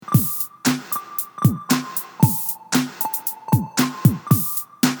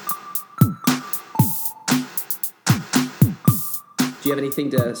you have anything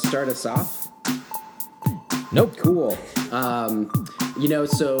to start us off? Nope. Cool.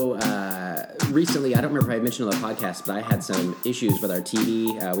 Recently, I don't remember if I mentioned on the podcast, but I had some issues with our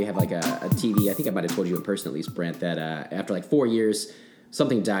TV. We have like a TV, I think I might have told you in person at least, Brent, that after like 4 years,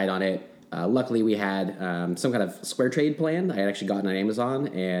 something died on it. Luckily, we had some kind of square trade plan I had actually gotten on Amazon,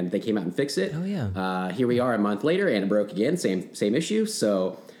 and they came out and fixed it. Oh, yeah. Here we are a month later, and it broke again, same issue.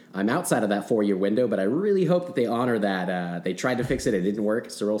 So I'm outside of that 4-year window, but I really hope that they honor that. They tried to fix it, it didn't work,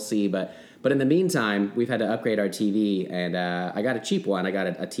 so we'll see. But in the meantime, we've had to upgrade our TV, and I got a cheap one. I got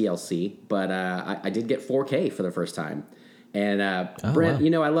a TLC, but I did get 4K for the first time. And Brent, wow. you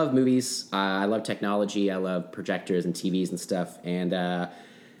know, I love movies. I love technology. I love projectors and TVs and stuff. And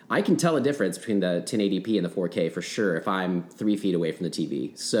I can tell a difference between the 1080p and the 4K for sure if I'm 3 feet away from the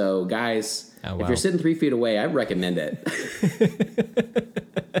TV. So, guys, if you're sitting 3 feet away, I recommend it.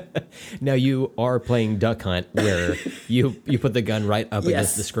 Now you are playing Duck Hunt, where you put the gun right up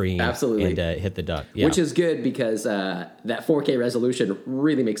against the screen, absolutely, and hit the duck. Yeah. Which is good because that 4K resolution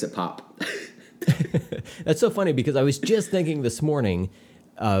really makes it pop. That's so funny because I was just thinking this morning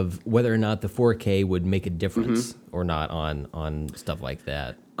of whether or not the 4K would make a difference or not on stuff like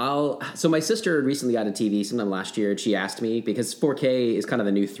that. So my sister recently got a TV sometime last year, and she asked me, because 4K is kind of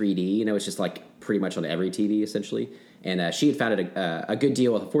the new 3D, you know, it's just like pretty much on every TV essentially. And she had found it a good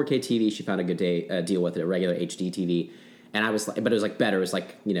deal with a 4K TV. She found a good deal with a regular HD TV. And I was like, but it was like better. It was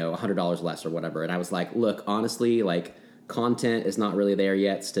like, you know, $100 less or whatever. And I was like, look, honestly, like content is not really there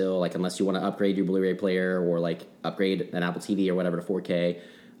yet still. Like unless you want to upgrade your Blu-ray player or like upgrade an Apple TV or whatever to 4K.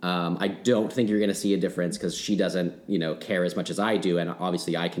 I don't think you're going to see a difference because she doesn't, you know, care as much as I do. And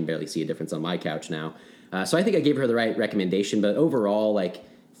obviously I can barely see a difference on my couch now. So I think I gave her the right recommendation. But overall, like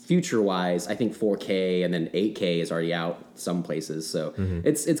future-wise, I think 4K and then 8K is already out some places. So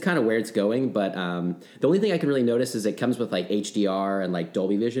it's kind of where it's going. But the only thing I can really notice is it comes with like HDR and like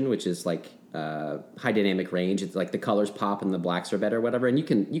Dolby Vision, which is like high dynamic range. It's like the colors pop and the blacks are better or whatever. And you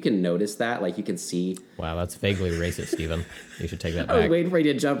can notice that. Like you can see. Wow, that's vaguely racist, Stephen. You should take that back. I was waiting for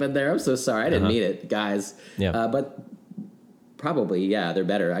you to jump in there. I'm so sorry. I didn't mean it, guys. Yeah. But probably, yeah, they're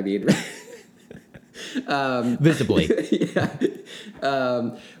better. I mean... visibly. Yeah.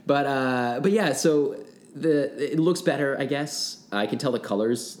 But yeah, so it looks better, I guess. I can tell the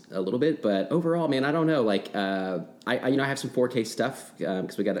colors a little bit, but overall, man, I don't know. Like, I have some 4K stuff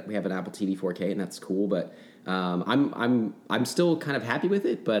because we have an Apple TV 4K, and that's cool. But I'm still kind of happy with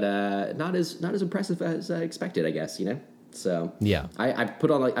it, but not as impressive as I expected, I guess. You know. So yeah, I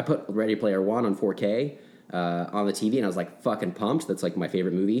put Ready Player One on 4K on the TV, and I was like fucking pumped. That's like my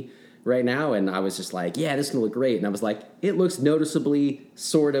favorite movie right now, and I was just like, yeah, this is gonna look great. And I was like, it looks noticeably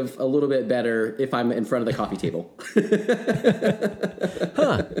sort of a little bit better if I'm in front of the coffee table.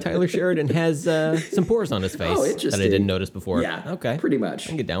 Tyler Sheridan has some pores on his face that I didn't notice before. Yeah, okay, pretty much. I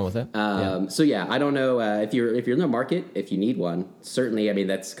can get down with it. So yeah, I don't know if you're in the market, if you need one. Certainly, I mean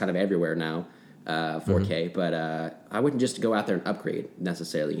that's kind of everywhere now, 4K. But I wouldn't just go out there and upgrade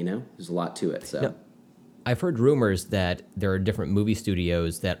necessarily. You know, there's a lot to it. So. No. I've heard rumors that there are different movie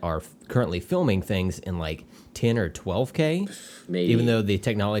studios that are currently filming things in like 10 or 12K, maybe. Even though the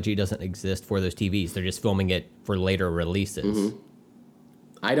technology doesn't exist for those TVs. They're just filming it for later releases.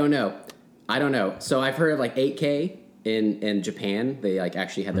 I don't know. So I've heard of like 8K in Japan. They like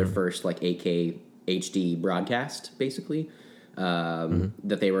actually had their first like 8K HD broadcast, basically,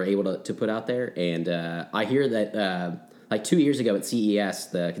 that they were able to put out there. And I hear that... like 2 years ago at CES,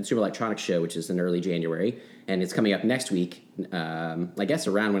 the Consumer Electronics Show, which is in early January, and it's coming up next week, I guess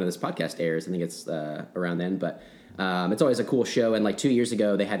around when this podcast airs. I think it's around then, but it's always a cool show. And like 2 years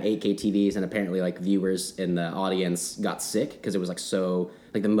ago, they had 8K TVs, and apparently like viewers in the audience got sick because it was like so,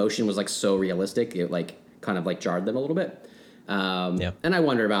 like the motion was like so realistic, it like kind of like jarred them a little bit. And I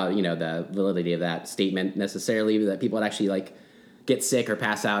wonder about, you know, the validity of that statement necessarily, that people would actually like get sick or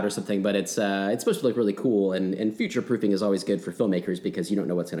pass out or something, but it's supposed to look really cool, and future proofing is always good for filmmakers because you don't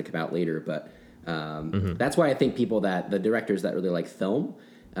know what's going to come out later. But that's why I think the directors that really like film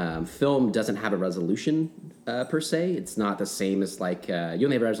doesn't have a resolution per se. It's not the same as like you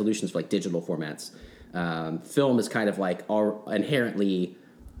only have resolutions for like digital formats. Film is kind of like inherently.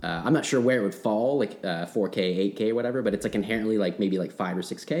 I'm not sure where it would fall, like 4K, 8K, whatever, but it's like inherently like maybe like 5 or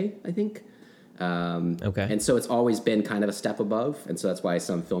 6K, I think. Okay. And so it's always been kind of a step above, and so that's why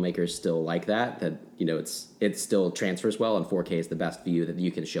some filmmakers still like that you know it still transfers well, and 4K is the best view that you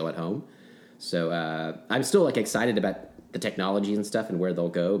can show at home. So I'm still like excited about the technologies and stuff and where they'll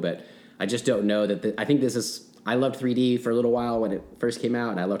go, but I just don't know that I think I loved 3D for a little while when it first came out,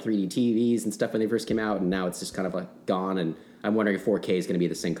 and I loved 3D TVs and stuff when they first came out, and now it's just kind of like gone, and I'm wondering if 4K is going to be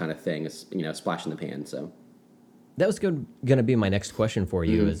the same kind of thing as, you know, splash in the pan. So that was going to be my next question for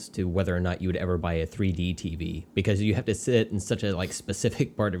you as to whether or not you would ever buy a 3D TV, because you have to sit in such a like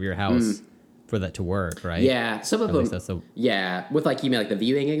specific part of your house for that to work, right? Yeah, some of At them. least that's Yeah, with like you mean like the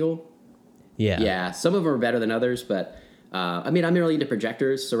viewing angle. yeah. Yeah, some of them are better than others, but I mean, I'm really into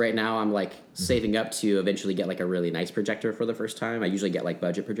projectors. So right now, I'm like saving up to eventually get like a really nice projector for the first time. I usually get like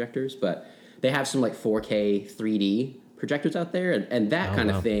budget projectors, but they have some like 4K 3D projectors out there, and that kind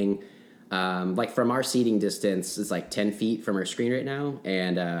of thing. Like from our seating distance is like 10 feet from our screen right now,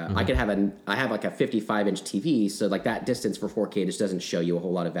 and I have like a 55-inch TV, so like that distance for 4K just doesn't show you a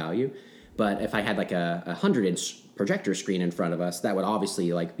whole lot of value. But if I had like a 100-inch projector screen in front of us, that would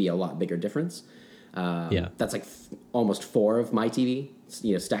obviously like be a lot bigger difference. That's like almost 4 of my TV,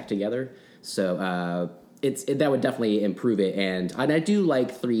 stacked together. So that would definitely improve it, and I do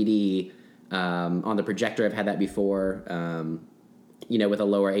like 3D on the projector. I've had that before. With a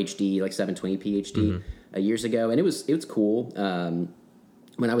lower HD, like 720p HD years ago. And it was cool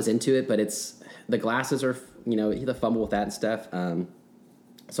when I was into it, but the glasses are, the fumble with that and stuff.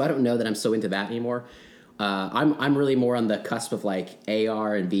 So I don't know that I'm so into that anymore. I'm really more on the cusp of like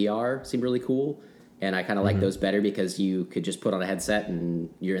AR and VR seem really cool. And I kind of like those better because you could just put on a headset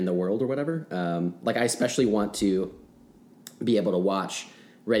and you're in the world or whatever. Like I especially want to be able to watch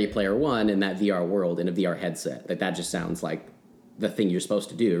Ready Player One in that VR world in a VR headset. Like that just sounds like the thing you're supposed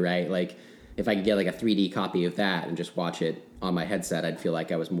to do, right? Like if I could get like a 3D copy of that and just watch it on my headset, I'd feel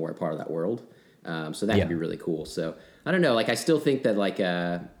like I was more a part of that world. So that would be really cool. So I don't know, like I still think that like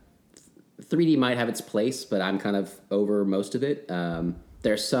 3D might have its place, but I'm kind of over most of it.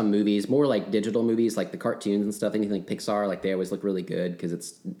 There's some movies, more like digital movies, like the cartoons and stuff, anything like Pixar, like they always look really good because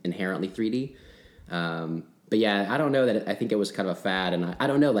it's inherently 3D. But yeah, I don't know that I think it was kind of a fad, and I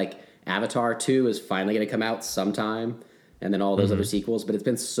don't know, like Avatar 2 is finally going to come out sometime, and then all those other sequels, but it's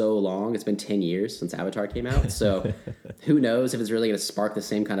been so long. It's been 10 years since Avatar came out. So who knows if it's really going to spark the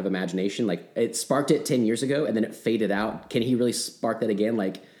same kind of imagination. Like it sparked it 10 years ago and then it faded out. Can he really spark that again?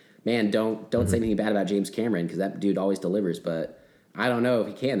 Like, man, don't say anything bad about James Cameron because that dude always delivers, but I don't know if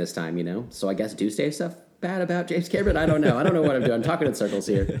he can this time, So I guess do say stuff bad about James Cameron. I don't know. I don't know what I'm doing. I'm talking in circles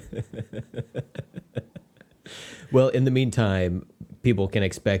here. Well, in the meantime, people can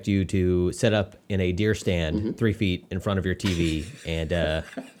expect you to set up in a deer stand 3 feet in front of your TV and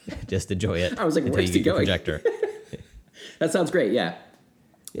just enjoy it. I was like, where's he going? Projector. That sounds great. Yeah.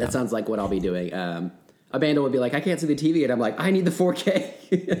 That sounds like what I'll be doing. Amanda would be like, I can't see the TV. And I'm like, I need the 4K.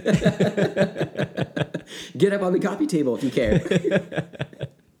 Get up on the coffee table if you care.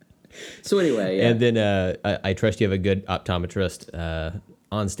 So anyway. Yeah. And then I trust you have a good optometrist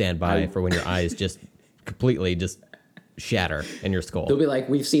on standby for when your eyes just completely just shatter in your skull. They'll be like,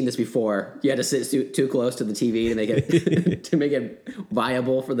 we've seen this before. You had to sit too close to the TV to make it to make it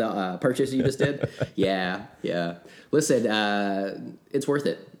viable for the purchase you just did. Yeah. Listen, it's worth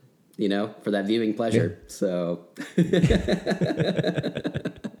it, for that viewing pleasure. Yeah. So,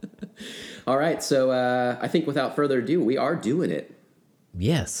 all right. So I think without further ado, we are doing it.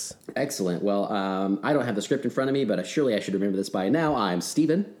 Yes. Excellent. Well, I don't have the script in front of me, but surely I should remember this by now. I'm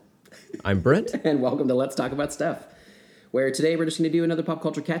Steven. I'm Brent. And welcome to Let's Talk About Stuff, where today we're just going to do another pop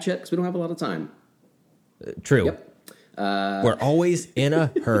culture catch-up because we don't have a lot of time. True. Yep. We're always in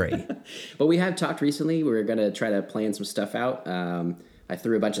a hurry. But we have talked recently. We're going to try to plan some stuff out. I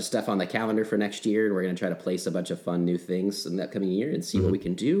threw a bunch of stuff on the calendar for next year, and we're going to try to place a bunch of fun new things in the upcoming year and see what we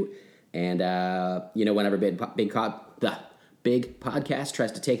can do. And, whenever big podcast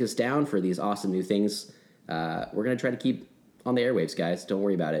tries to take us down for these awesome new things, we're going to try to keep on the airwaves, guys. Don't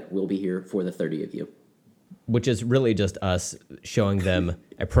worry about it. We'll be here for the 30 of you. Which is really just us showing them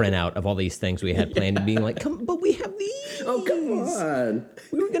a printout of all these things we had planned and being like, but we have these. Oh, come on.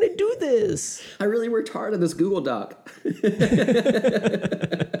 We were going to do this. I really worked hard on this Google Doc. They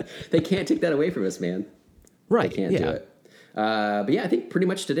can't take that away from us, man. Right. They can't do it. But yeah, I think pretty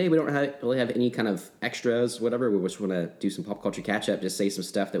much today we don't really have any kind of extras, whatever. We just want to do some pop culture catch-up, just say some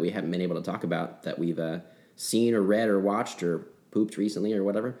stuff that we haven't been able to talk about that we've seen or read or watched or pooped recently or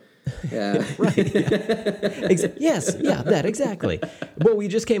whatever. Right. Yeah. Yes. Yeah, that exactly. Well, we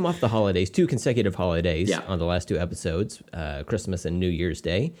just came off the holidays, 2 consecutive holidays on the last 2 episodes, Christmas and New Year's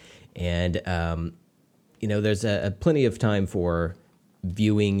Day. And, there's plenty of time for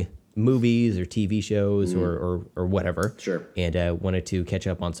viewing movies or TV shows or whatever. Sure. And wanted to catch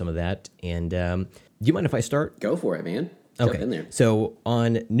up on some of that. And do you mind if I start? Go for it, man. Okay. Jump in there. So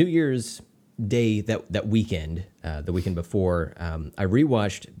on New Year's Day, that weekend, the weekend before, I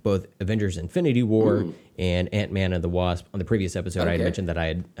rewatched both Avengers Infinity War and Ant-Man and the Wasp. On the previous episode, I had mentioned that I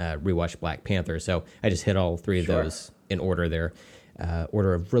had rewatched Black Panther. So I just hit all 3 of those in order there,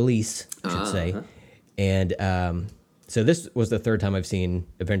 order of release, I should say. And so this was the third time I've seen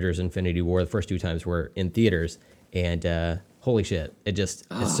Avengers Infinity War. The first two times were in theaters. And holy shit, it's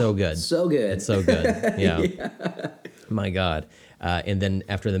so good. So good. It's so good. Yeah. My God. And then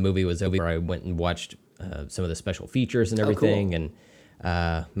after the movie was over, I went and watched some of the special features and everything. Cool.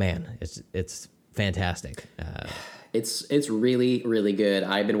 And man, it's fantastic. It's really, really good.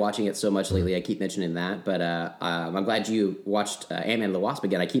 I've been watching it so much lately. I keep mentioning that, but I'm glad you watched Ant-Man and the Wasp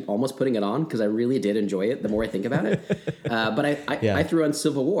again. I keep almost putting it on because I really did enjoy it the more I think about it. But I threw on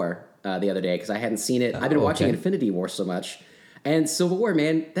Civil War the other day because I hadn't seen it. I've been watching Infinity War so much. And Civil War,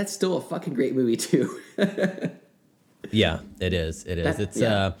 man, that's still a fucking great movie too. Yeah, it is. It is.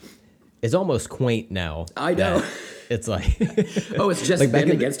 It's almost quaint now. I know. It's like it's just like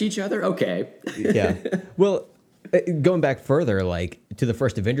them against each other? Okay. Yeah. Well, going back further, like to the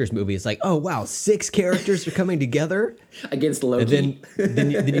first Avengers movie, it's like, oh wow, 6 characters are coming together against Loki. And then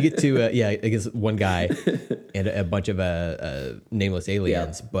you get to against one guy and a bunch of nameless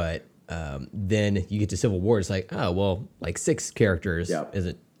aliens. Yeah. But then you get to Civil War. It's like, oh well, like 6 characters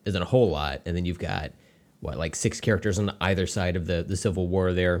isn't a whole lot, and then you've got like 6 characters on either side of the Civil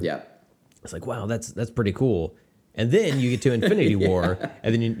War there. Yeah. It's like, wow, that's pretty cool. And then you get to Infinity War,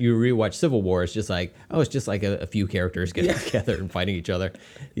 and then you rewatch Civil War. It's just like, it's just like a few characters getting together and fighting each other.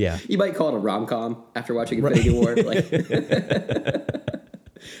 Yeah. You might call it a rom-com after watching Infinity War. Like,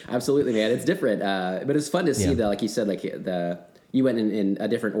 absolutely, man. It's different. But it's fun to see that, like you said, like you went in a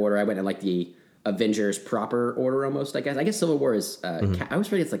different order. I went in like the Avengers proper order almost, I guess. I guess Civil War is, I always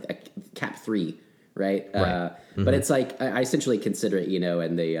forget it's like a Cap 3, right? Right. But it's like, I essentially consider it,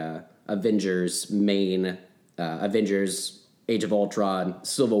 in the Avengers main... Avengers, Age of Ultron,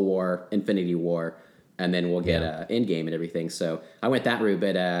 Civil War, Infinity War, and then we'll get Endgame and everything. So I went that route,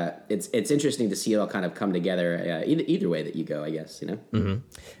 but it's interesting to see it all kind of come together either way that you go, I guess, Mm-hmm.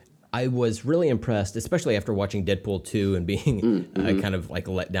 I was really impressed, especially after watching Deadpool 2 and being kind of like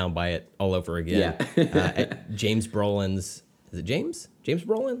let down by it all over again. Yeah. At James Brolin's, is it James? James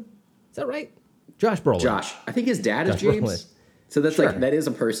Brolin? Is that right? Josh Brolin. Josh. I think his dad is James. Brolin. So that's like, that is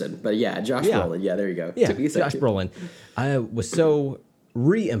a person. But Josh Brolin. Yeah, there you go. Yeah, Josh Brolin. I was so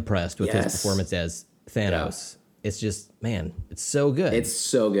re-impressed with his performance as Thanos. Yeah. It's just, man, it's so good. It's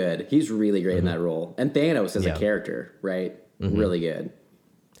so good. He's really great in that role. And Thanos as a character, right? Mm-hmm. Really good.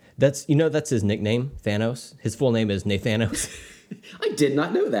 That's his nickname, Thanos. His full name is Nathanos. I did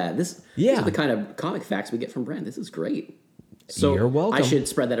not know that. These are the kind of comic facts we get from Brent. This is great. So you're welcome. I should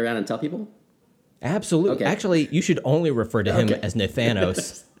spread that around and tell people? Absolutely. Okay. Actually, you should only refer to him as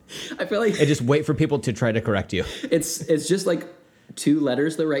Nathanos. I feel like... And just wait for people to try to correct you. It's just like 2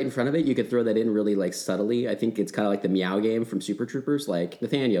 letters, though, right in front of it. You could throw that in really, like, subtly. I think it's kind of like the Meow game from Super Troopers, like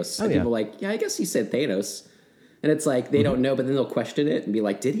Nathanios. And people are like, I guess he said Thanos. And it's like, they don't know, but then they'll question it and be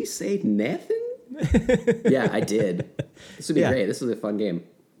like, did he say Nathan? Yeah, I did. This would be great. This is a fun game.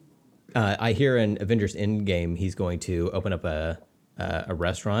 I hear in Avengers Endgame, he's going to open up a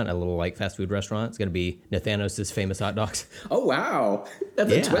restaurant, a little like fast food restaurant. It's going to be Nathanos' famous hot dogs. Oh, wow.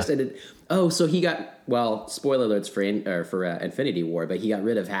 That's a twist. So he got, spoiler alerts for Infinity War, but he got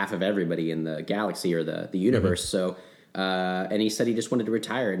rid of half of everybody in the galaxy or the universe. So, and he said he just wanted to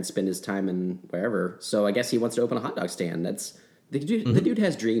retire and spend his time in wherever. So I guess he wants to open a hot dog stand. The dude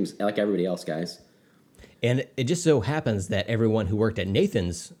has dreams like everybody else, guys. And it just so happens that everyone who worked at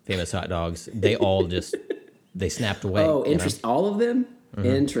Nathan's famous hot dogs, they all just... They snapped away. Oh, interesting. All of them? Mm-hmm.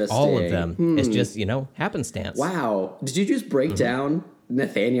 Interesting. All of them. It's just, happenstance. Wow. Did you just break down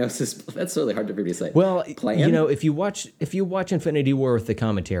Nathanios'... That's really hard for me to say. Well, plan? If you watch Infinity War with the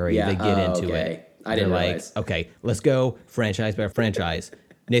commentary, they get into it. I didn't realize. Okay, let's go franchise by franchise.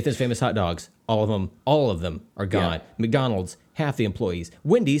 Nathan's famous hot dogs, all of them are gone. Yeah. McDonald's, half the employees.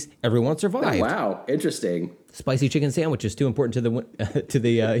 Wendy's, everyone survived. Oh, wow. Interesting. Spicy chicken sandwich is too important to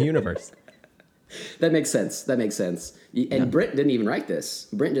the universe. That makes sense. And Brent didn't even write this.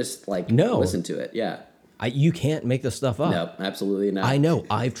 Brent just listened to it. Yeah. You can't make this stuff up. No, absolutely not. I know.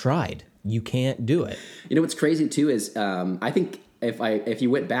 I've tried. You can't do it. What's crazy too is I think if you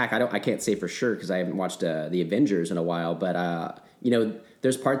went back, I can't say for sure because I haven't watched the Avengers in a while, but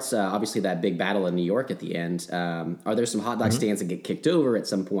there's parts obviously that big battle in New York at the end. Are there some hot dog stands that get kicked over at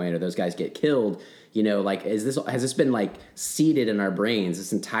some point, or those guys get killed? Has this been like seeded in our brains?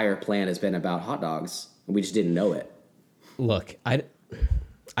 This entire plan has been about hot dogs, and we just didn't know it. Look, I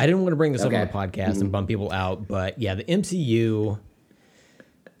didn't want to bring this up on the podcast and bum people out, but the MCU,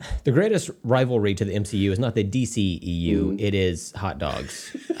 the greatest rivalry to the MCU is not the DCEU, it is hot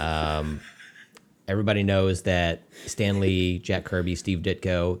dogs. Everybody knows that Stan Lee, Jack Kirby, Steve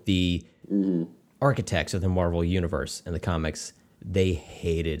Ditko, the architects of the Marvel Universe and the comics, they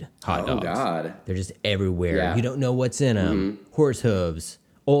hated hot dogs. Oh, God. They're just everywhere. Yeah. You don't know what's in them. Horse hooves,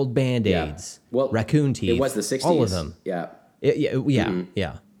 old Band-Aids, Well, raccoon teeth. It was the 60s. All of them. Yeah.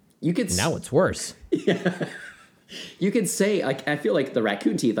 Yeah. You could Now it's worse. You could say, like, I feel like the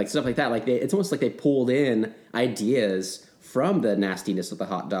raccoon teeth, like stuff like that, like it's almost like they pulled in ideas from the nastiness of the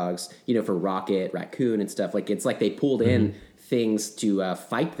hot dogs, for Rocket, Raccoon, and stuff. Like, it's like they pulled in things to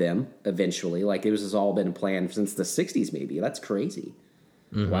fight them eventually. Like, this has all been planned since the 60s, maybe. That's crazy.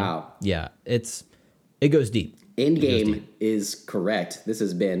 Wow. Yeah, it goes deep. Endgame is correct. This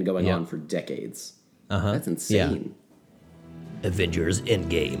has been going on for decades. That's insane. Avengers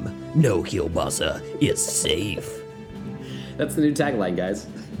Endgame. No kielbasa is safe. That's the new tagline, guys.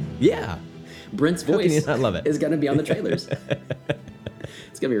 Yeah. Brent's How can you voice not love it? is going to be on the trailers.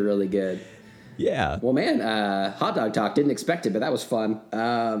 It's going to be really good. Yeah. Well, man, hot dog talk. Didn't expect it, but that was fun.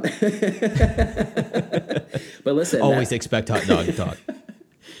 But listen. Always expect hot dog talk.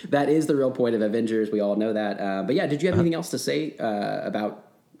 That is the real point of Avengers. We all know that. But yeah, did you have anything else to say about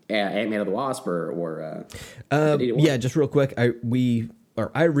Ant-Man and the Wasp or yeah, just real quick. I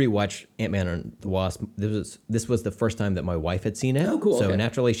rewatched Ant-Man and the Wasp. This was the first time that my wife had seen it. Oh, cool. So okay.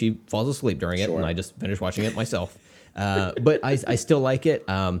 naturally she falls asleep during it, Sure. and I just finished watching it myself. But I still like it.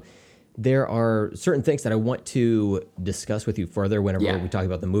 There are certain things that I want to discuss with you further whenever we talk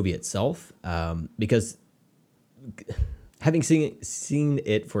about the movie itself, because having seen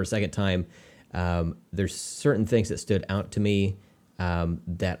it for a second time, there's certain things that stood out to me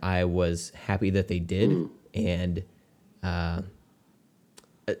that I was happy that they did, and I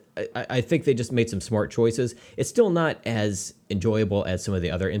think they just made some smart choices. It's still not as enjoyable as some of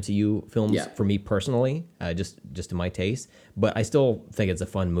the other MCU films for me personally, just to my taste. But I still think it's a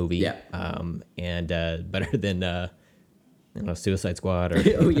fun movie. Yeah. And better than Suicide Squad or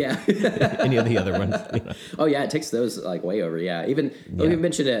any of the other ones. Oh yeah, it takes those like way over. Yeah, even we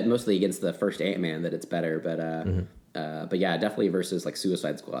mentioned it mostly against the first Ant-Man that it's better, but yeah, definitely versus like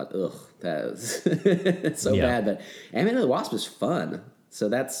Suicide Squad. Ugh, that was it's so bad. But Ant-Man and the Wasp is fun. So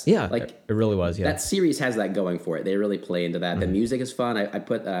that's like it really was. Yeah, that series has that going for it. They really play into that. The music is fun. I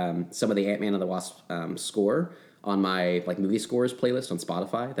put some of the Ant-Man and the Wasp score on my like movie scores playlist on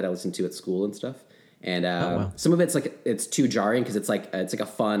Spotify that I listen to at school and stuff. And some of it's like it's too jarring because it's like a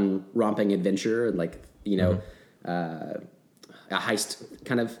fun romping adventure and like a heist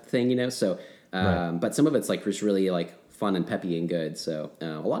kind of thing. So but some of it's like just really like fun and peppy and good. So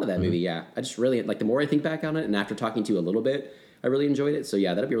a lot of that movie, I just really like the more I think back on it, and after talking to you a little bit, I really enjoyed it. So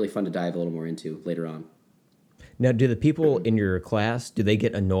yeah, that'd be really fun to dive a little more into later on. Now, do the people in your class, do they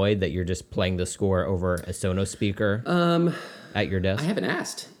get annoyed that you're just playing the score over a Sonos speaker at your desk? I haven't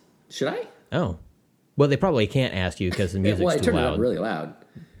asked. Should I? Oh. Well, they probably can't ask you because the music's too loud. Well, I turned it up really loud.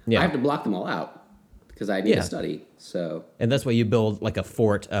 Yeah. I have to block them all out because I need to study. So. And that's why you build like a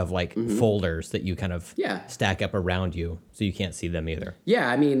fort of like folders that you kind of stack up around you so you can't see them either. Yeah,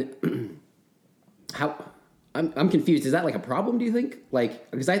 I mean, I'm confused. Is that like a problem, do you think?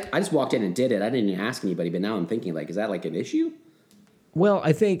 Like, because I just walked in and did it. I didn't even ask anybody, but now I'm thinking, like, is that like an issue? Well,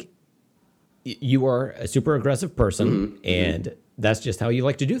 I think you are a super aggressive person, and that's just how you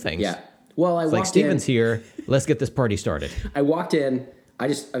like to do things. Yeah. Well, I walked like Steven's here. Let's get this party started. I walked in.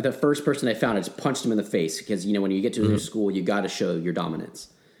 The first person I found, I just punched him in the face because, when you get to a new school, you got to show your dominance.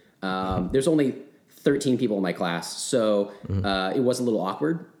 There's only 13 people in my class, so it was a little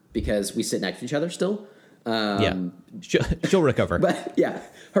awkward because we sit next to each other still. She'll recover. But yeah,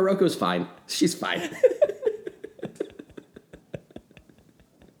 Hiroko's fine. She's fine.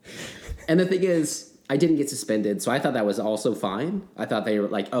 And the thing is, I didn't get suspended, so I thought that was also fine. I thought they were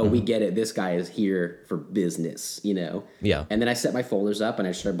like, oh, we get it. This guy is here for business, Yeah. And then I set my folders up and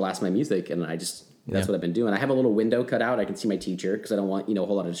I started blasting my music, and that's what I've been doing. I have a little window cut out. I can see my teacher because I don't want, a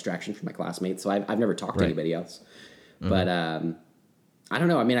whole lot of distraction from my classmates. So I've never talked to anybody else. But I don't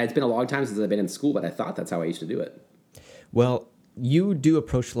know. I mean, it's been a long time since I've been in school, but I thought that's how I used to do it. Well, you do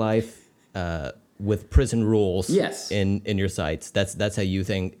approach life with prison rules in your sights. That's how you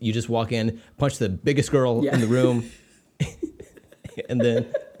think. You just walk in, punch the biggest girl in the room, and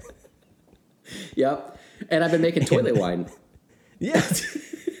then... Yep. And I've been making toilet wine. Yeah.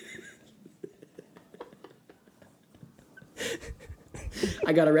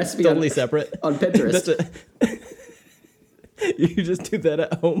 I got a recipe totally separate on Pinterest. You just do that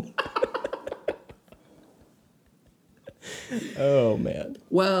at home. Oh, man.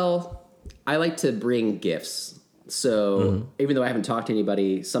 Well, I like to bring gifts. So even though I haven't talked to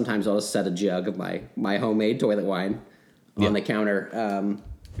anybody, sometimes I'll just set a jug of my homemade toilet wine on the counter.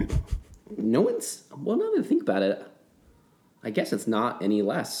 Now that I think about it, I guess it's not any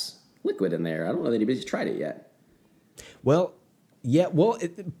less liquid in there. I don't know that anybody's tried it yet. Well, Yeah, well,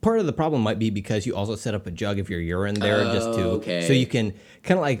 part of the problem might be because you also set up a jug of your urine there so you can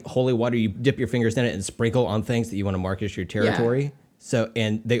kind of like holy water. You dip your fingers in it and sprinkle on things that you want to mark as your territory. Yeah. So,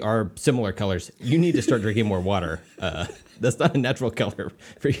 and they are similar colors. You need to start drinking more water. That's not a natural color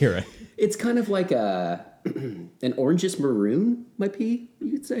for urine. It's kind of like an orangish maroon, might be,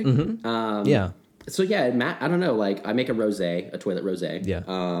 you could say. Mm-hmm. Yeah. So yeah, Matt, I don't know. Like I make a toilet rosé. Yeah.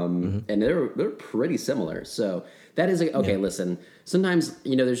 And they're pretty similar. So that is okay. Yeah. Listen, sometimes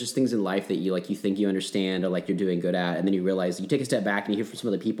there's just things in life that you think you understand or like you're doing good at, and then you realize you take a step back and you hear from some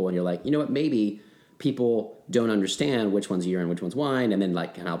other people, and you're like, you know what, maybe people don't understand which one's urine, which one's wine, and then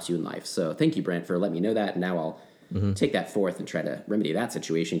like it helps you in life. So thank you, Brent, for letting me know that, and now I'll take that forth and try to remedy that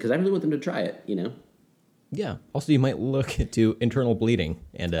situation because I really want them to try it. Yeah. Also, you might look into internal bleeding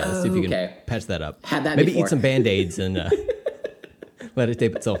and see if you can patch that up. Had that Maybe before. Eat some Band-Aids and let it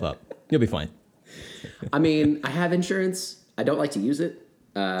tape itself up. You'll be fine. I mean, I have insurance. I don't like to use it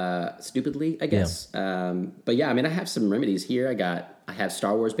stupidly, I guess. Yeah. But yeah, I mean, I have some remedies here. I have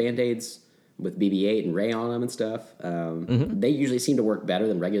Star Wars Band-Aids with BB-8 and Rey on them and stuff. They usually seem to work better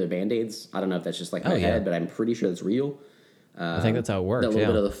than regular Band-Aids. I don't know if that's just like my head, but I'm pretty sure it's real. I think that's how it works. A little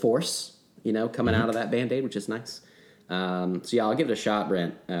bit of the Force, coming out of that Band-Aid, which is nice. So yeah, I'll give it a shot,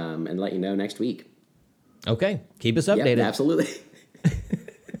 Brent, and let you know next week. Okay. Keep us updated. Yeah, absolutely.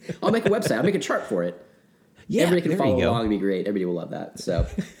 I'll make a website. I'll make a chart for it. Yeah, everybody can follow along. It'd be great. Everybody will love that. So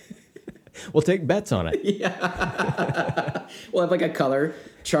we'll take bets on it. Yeah. We'll have like a color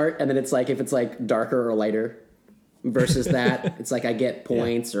chart, and then it's like if it's like darker or lighter versus that, it's like I get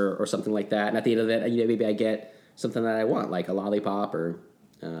points or something like that. And at the end of it, maybe I get something that I want, like a lollipop or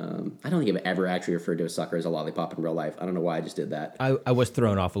I don't think I've ever actually referred to a sucker as a lollipop in real life. I don't know why I just did that. I was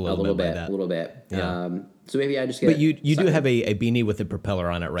thrown off a little bit by that. A little bit. Yeah. So maybe I just get. But you do have a beanie with a propeller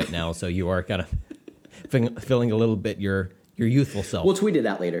on it right now, so you are kind of feeling a little bit your youthful self. We'll tweet it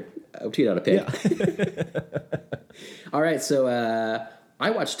out later. I'll tweet out a pic. Yeah. All right, so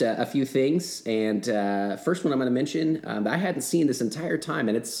I watched a few things, and first one I'm going to mention I hadn't seen this entire time,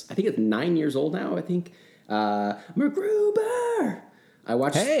 and I think it's 9 years old now. I think MacGruber. I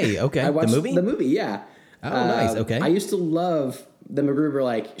watched. Hey, okay. I watched the movie. The movie, yeah. Oh, nice. Okay. I used to love the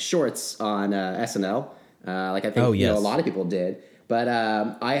MacGruber shorts on SNL. I think a lot of people did. But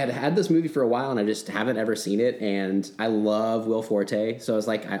I had this movie for a while, and I just haven't ever seen it. And I love Will Forte, so I was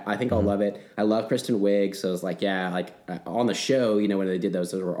like, I think I'll love it. I love Kristen Wiig, so I was like, yeah, on the show, when they did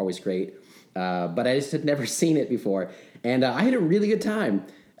those were always great. But I just had never seen it before, and I had a really good time.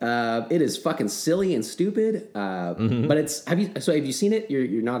 It is fucking silly and stupid, but it's. Have you seen it?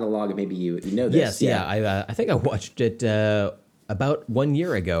 You're not a log, maybe you know this. Yes, yeah. I think I watched it about 1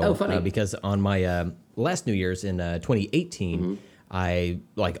 year ago. Oh, funny. Because on my last New Year's in 2018. I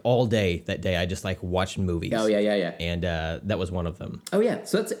all day that day I just watched movies. Oh yeah. And that was one of them. Oh yeah.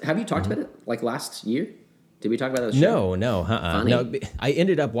 So have you talked about it last year? Did we talk about that show? No. No. I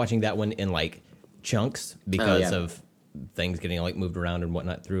ended up watching that one in chunks because of things getting moved around and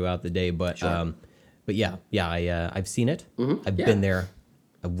whatnot throughout the day. But sure. But yeah. I've seen it. I've been there.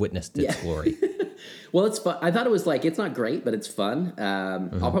 I've witnessed its glory. Well, it's fun. I thought it was it's not great, but it's fun. I'll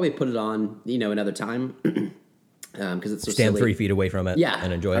probably put it on another time. Because it's so stand silly. 3 feet away from it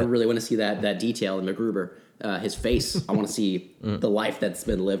and enjoy it. I really want to see that detail in MacGruber, his face. I want to see the life that's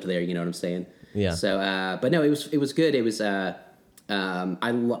been lived there. You know what I'm saying? Yeah. So, but no, it was good. It was. I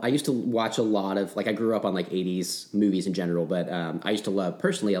used to watch a lot of I grew up on 80s movies in general, but I used to love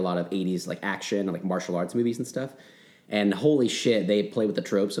personally a lot of 80s action and martial arts movies and stuff. And holy shit, they play with the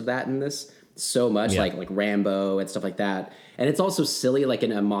tropes of that in this so much, like Rambo and stuff like that. And it's also silly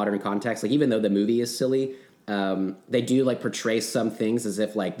in a modern context. Even though the movie is silly. They do portray some things as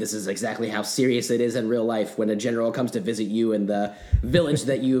if this is exactly how serious it is in real life when a general comes to visit you in the village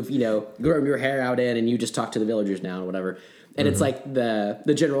that you've grown your hair out in, and you just talk to the villagers now or whatever. And it's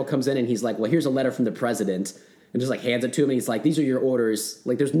the general comes in and he's like, well, here's a letter from the president, and just hands it to him, and he's like, these are your orders.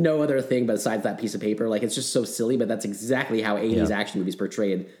 There's no other thing besides that piece of paper. It's just so silly, but that's exactly how 80s action movies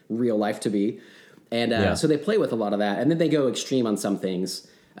portrayed real life to be. And so they play with a lot of that, and then they go extreme on some things.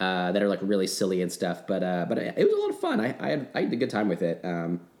 That are really silly and stuff, but it was a lot of fun. I had a good time with it.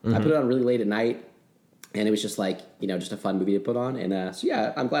 I put it on really late at night, and it was just just a fun movie to put on. And so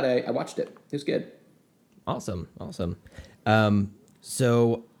yeah, I'm glad I watched it. It was good. Awesome.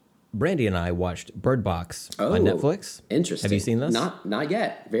 So Brandy and I watched Bird Box on Netflix. Interesting. Have you seen this? Not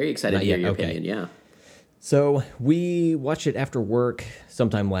yet. Very excited to hear your opinion. Yeah. So we watched it after work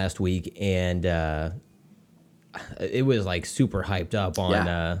sometime last week, and it was super hyped up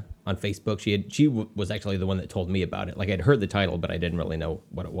on Facebook. She was actually the one that told me about it. I'd heard the title, but I didn't really know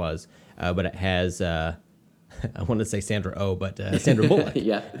what it was. But it has I want to say Sandra Oh, but Sandra Bullock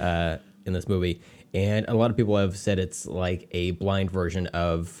Yeah. In this movie. And a lot of people have said it's like a blind version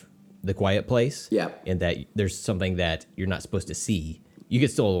of The Quiet Place. Yeah. In that there's something that you're not supposed to see. You can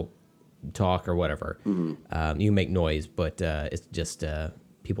still talk or whatever. You can make noise, but it's just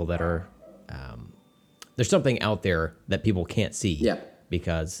people that are... there's something out there that people can't see. Yeah.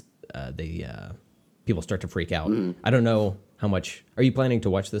 Because people start to freak out. I don't know how much... Are you planning to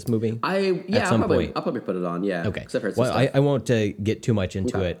watch this movie? I'll probably put it on, yeah. Okay. 'Cause I've heard some Well, stuff. I won't get too much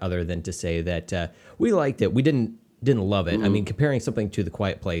into it other than to say that we liked it. We didn't love it. I mean, comparing something to The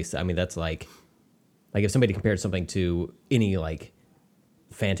Quiet Place, I mean, that's like if somebody compared something to any like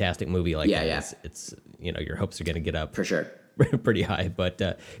fantastic movie like that, Yeah. it's your hopes are going to get up For sure. pretty high.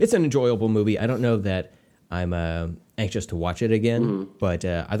 But it's an enjoyable movie. I don't know that I'm anxious to watch it again, but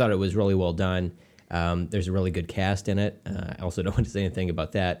I thought it was really well done. There's a really good cast in it. I also don't want to say anything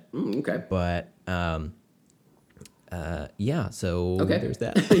about that. Okay. But yeah, so Okay. there's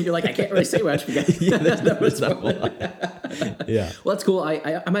that. You're like, I can't really say much because There's not a lot. Yeah. Well, that's cool.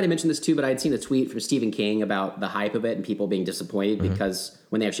 I might have mentioned this too, but I had seen a tweet from Stephen King about the hype of it and people being disappointed because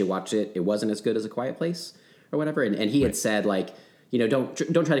when they actually watched it, it wasn't as good as A Quiet Place or whatever. And he had said like, don't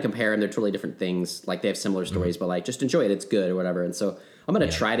try to compare them. They're totally different things. Like they have similar stories, but like just enjoy it. It's good or whatever. And so I'm going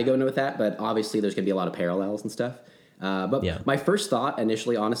to try to go into with that, but obviously there's going to be a lot of parallels and stuff. But my first thought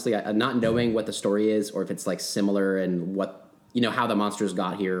initially, honestly, not knowing what the story is or if it's like similar and what, how the monsters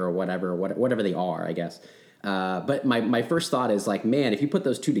got here or whatever they are, I guess. But my first thought is like, man, if you put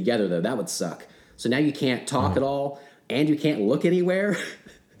those two together though, that would suck. So now you can't talk at all and you can't look anywhere.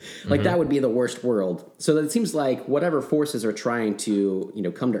 Like that would be the worst world. So it seems like whatever forces are trying to,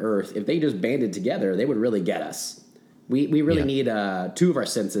 come to Earth, if they just banded together, they would really get us. We really need two of our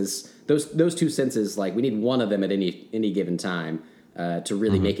senses. Those two senses, like we need one of them at any given time to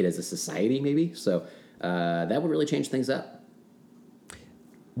really make it as a society, maybe. So that would really change things up.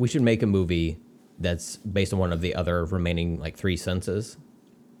 We should make a movie that's based on one of the other remaining like three senses,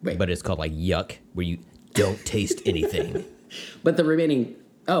 but it's called like Yuck, where you don't taste anything. But the remaining,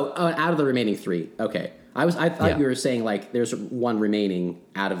 out of the remaining three, okay. I thought you were saying like there's one remaining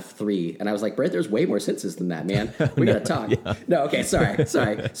out of three, and I was like, Brett, there's way more senses than that, man. We gotta talk. Yeah. No, okay, sorry. So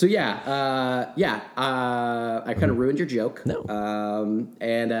I kind of ruined your joke. No.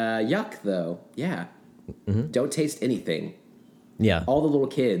 And Yuck though, yeah. Don't taste anything. Yeah. All the little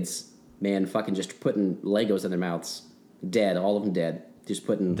kids, man, fucking just putting Legos in their mouths, dead, all of them dead, just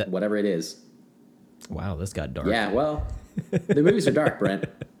putting whatever it is. Wow, this got dark. Yeah, well, the movies are dark, Brent.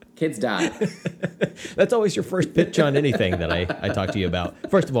 Kids die. That's always your first pitch on anything that I talk to you about.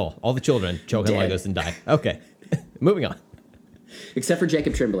 First of all the children choke on Legos and die. Okay, moving on. Except for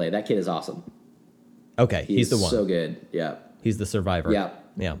Jacob Tremblay. That kid is awesome. Okay, he's the one. So good. Yeah. He's the survivor. Yeah.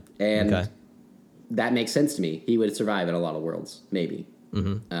 Yeah. And that makes sense to me. He would survive in a lot of worlds, maybe.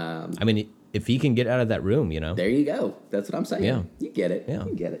 I mean, if he can get out of that room, There you go. That's what I'm saying. Yeah. You get it. Yeah.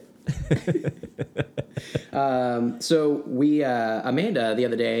 You get it. So we, Amanda, the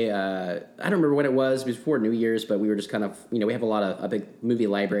other day, I don't remember when it was before New Year's, but we were just kind of, we have a big movie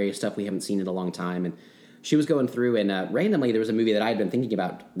library, stuff we haven't seen in a long time. And she was going through and randomly there was a movie that I had been thinking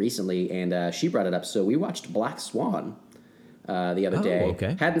about recently and she brought it up. So we watched Black Swan the other day.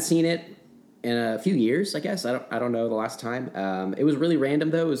 Okay. Hadn't seen it in a few years, I guess. I don't know the last time. It was really random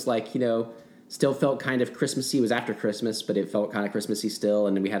though. It was like, still felt kind of Christmassy. It was after Christmas, but it felt kind of Christmassy still.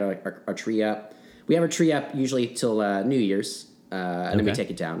 And then we had our tree up. We have our tree up usually till New Year's, and then we take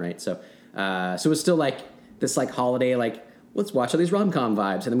it down, right? So it was still like this like holiday, like let's watch all these rom-com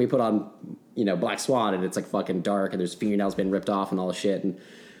vibes. And then we put on, Black Swan, and it's like fucking dark, and there's fingernails being ripped off and all the shit. And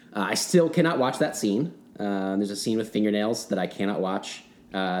I still cannot watch that scene. There's a scene with fingernails that I cannot watch.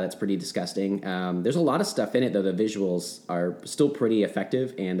 That's pretty disgusting. There's a lot of stuff in it, though. The visuals are still pretty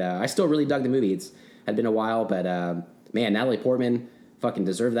effective, and I still really dug the movie. It had been a while, but man, Natalie Portman fucking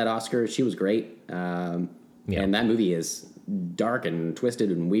deserved that Oscar. She was great. And that movie is dark and twisted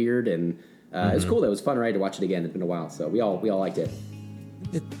and weird, and it was cool. It was fun, right, to watch it again. It's been a while, so we all liked it.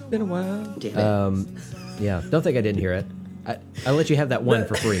 It's been a while. Yeah, don't think I didn't hear it. I let you have that one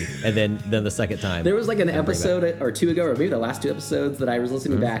for free, and then the second time. There was like an episode or two ago, or maybe the last two episodes that I was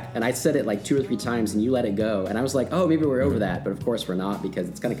listening back, and I said it like 2 or 3 times, and you let it go, and I was like, oh, maybe we're over that, but of course we're not, because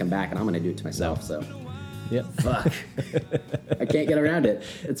it's going to come back, and I'm going to do it to myself, so. Yep. Fuck. I can't get around it.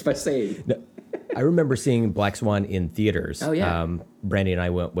 It's my save. No, I remember seeing Black Swan in theaters. Oh, yeah. Brandy and I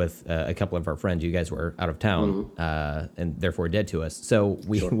went with a couple of our friends. You guys were out of town, and therefore dead to us. So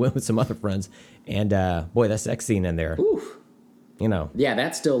we went with some other friends, and boy, that sex scene in there. Oof. Yeah,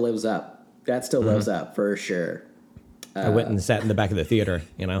 that still lives up. That still lives up, for sure. I went and sat in the back of the theater,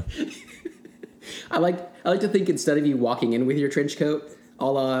 I like to think instead of you walking in with your trench coat, a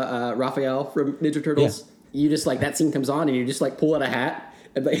la Raphael from Ninja Turtles, you just like that scene comes on and you just like pull out a hat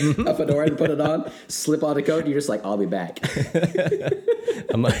and like a fedora and put it on, slip on a coat, and you're just like, I'll be back.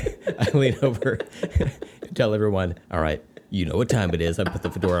 I lean over, tell everyone, all right, you know what time it is. I put the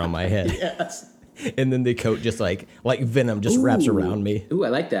fedora on my head. Yes. And then the coat just like venom just wraps around me. Ooh, I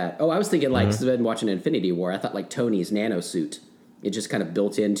like that. Oh, I was thinking like, because I've been watching Infinity War, I thought like Tony's nano suit. It just kind of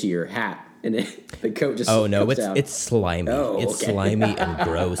built into your hat, and the coat just Oh, no, comes down. it's slimy. Oh, it's okay. slimy and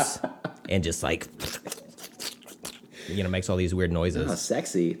gross and just like, makes all these weird noises. Oh,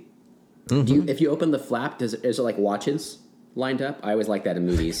 sexy. If you open the flap, is it like watches lined up? I always like that in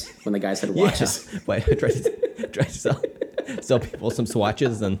movies when the guy said watches. Yeah. But I try to sell people some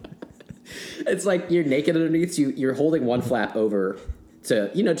swatches, and It's like you're naked underneath, so you're holding one flap over to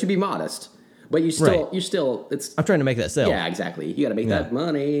be modest. But it's I'm trying to make that sell. yeah, exactly. You got to make that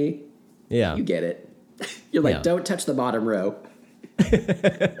money. Yeah. You get it. You're like, don't touch the bottom row.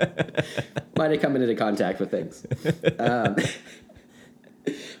 Might have come into contact with things. But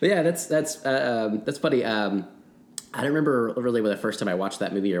yeah, that's funny. I don't remember really the first time I watched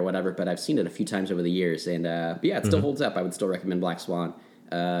that movie or whatever, but I've seen it a few times over the years, and but yeah, it still holds up. I would still recommend Black Swan.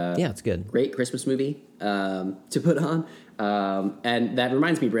 Yeah, it's good. Great Christmas movie to put on. And that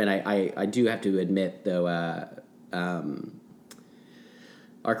reminds me, Brent, I do have to admit, though,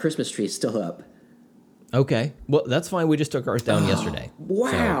 our Christmas tree is still up. Okay. Well, that's fine. We just took ours down yesterday.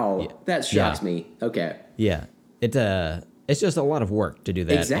 Wow. So, yeah. That shocks me. Okay. Yeah. It's just a lot of work to do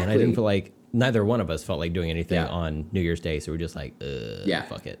that. Exactly. And I didn't feel like, neither one of us felt like doing anything Yeah. on New Year's Day. So we're just like,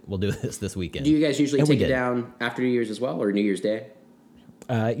 fuck it. We'll do this weekend. Do you guys usually And we take it did. down after New Year's as well, or New Year's Day?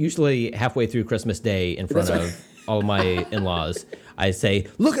 Usually halfway through Christmas Day in front That's of all of my in-laws, I say,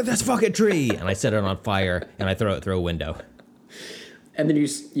 look at this fucking tree. And I set it on fire and I throw it through a window. And then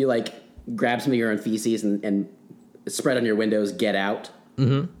you like grab some of your own feces and spread on your windows, get out,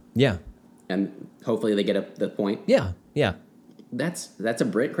 Yeah. and hopefully they get the point. Yeah. Yeah. That's a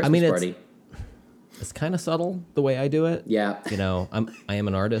Brit Christmas party. It's kind of subtle the way I do it. Yeah. I am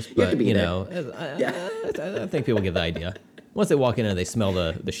an artist, You have to but be there. I think people get the idea. Once they walk in and they smell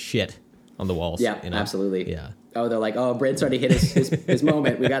the shit on the walls. Yeah, absolutely. Yeah. Oh, they're like, oh, Brent's already hit his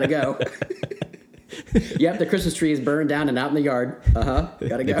moment. We gotta go. Yep, the Christmas tree is burned down and out in the yard. Gotta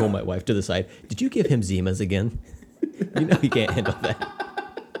They pull go. my wife to the side. Did you give him Zimas again? You know he can't handle that.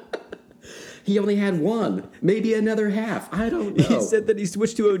 He only had one, maybe another half. I don't know. He said that he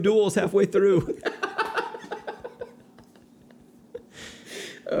switched to O'Doul's halfway through.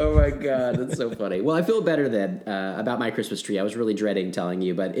 Oh my God, that's so funny. Well, I feel better then about my Christmas tree. I was really dreading telling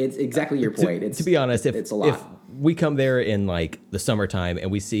you, but it's exactly your point. To be honest, it's a lot. if we come there in like the summertime and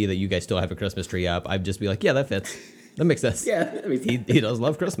we see that you guys still have a Christmas tree up, I'd just be like, yeah, that fits. That makes sense. Yeah, I mean, He does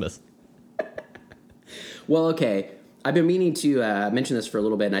love Christmas. well, okay. I've been meaning to mention this for a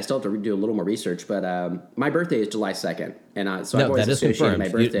little bit, and I still have to do a little more research. But my birthday is July 2nd, and so I've always that is associated confirmed. my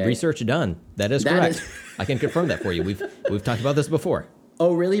birthday. Research done. That is That correct. is- I can confirm that for you. We've talked about this before.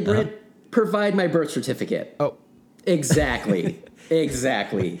 Oh, really, Brent? Provide my birth certificate. Oh, Exactly.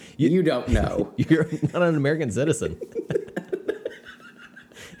 Exactly. You don't know. you're not an American citizen.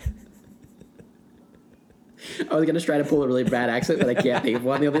 I was going to try to pull a really bad accent, but I can't think of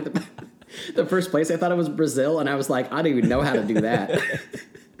one. The first place I thought it was Brazil, and I was like, I don't even know how to do that.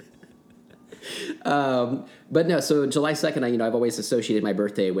 But no, so July 2nd, I've always associated my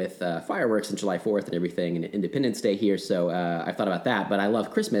birthday with fireworks and July 4th and everything, and Independence Day here, so I've thought about that. But I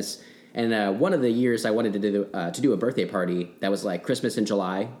love Christmas, and one of the years I wanted to do a birthday party that was like Christmas in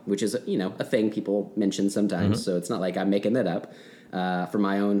July, which is, a thing people mention sometimes, so it's not like I'm making that up for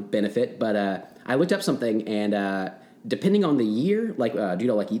my own benefit. But I looked up something, and depending on the year, like, do you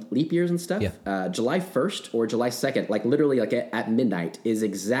know, like leap years and stuff? Yeah. July 1st or July 2nd, like literally like at midnight is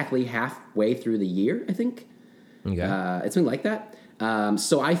exactly halfway through the year, I think. Okay. It's something like that.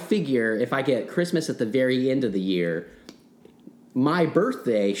 So I figure if I get Christmas at the very end of the year, my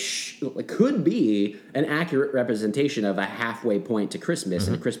birthday could be an accurate representation of a halfway point to Christmas,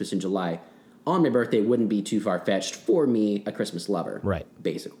 and Christmas in July on my birthday wouldn't be too far-fetched for me, a Christmas lover. Right.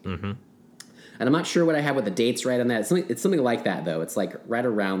 Basically. And I'm not sure what I have with the dates right on that. It's something like that, though. It's like right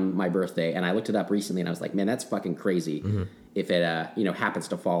around my birthday, and I looked it up recently, and I was like, man, that's fucking crazy if it happens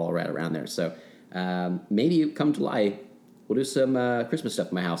to fall right around there. So maybe come July, we'll do some Christmas stuff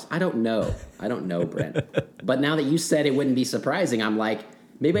in my house. I don't know, Brent. But now that you said it wouldn't be surprising, I'm like,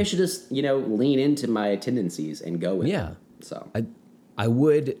 maybe I should just, lean into my tendencies and go with it. So I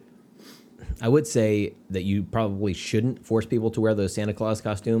would say that you probably shouldn't force people to wear those Santa Claus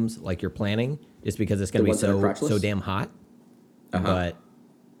costumes like you're planning, just because it's going to be ones that are so crotchless? damn hot. But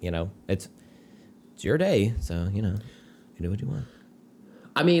it's it's your day, so you know, you can do what you want.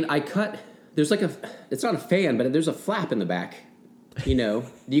 I mean, there's like it's not a fan, but there's a flap in the back. You know,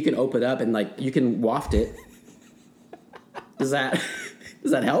 you can open it up and like you can waft it. Does that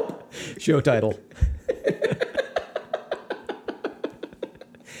help? Show title.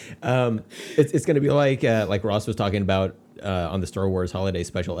 It's going to be like Ross was talking about on the Star Wars Holiday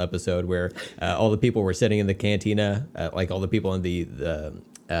Special episode, where all the people were sitting in the cantina, like all the people in the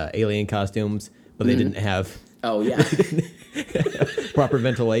alien costumes, but they didn't have. Oh yeah. Proper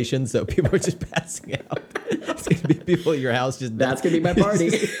ventilation, so people are just passing out. It's going to be people at your house just. That's going to be my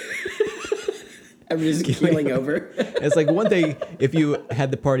party. I'm just keeling over. It's like one thing if you had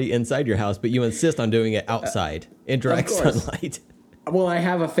the party inside your house, but you insist on doing it outside in direct sunlight. Well, I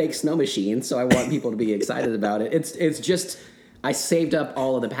have a fake snow machine, so I want people to be excited about it. It's just I saved up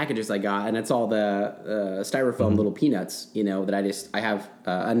all of the packages I got, and it's all the styrofoam little peanuts, you know, that I have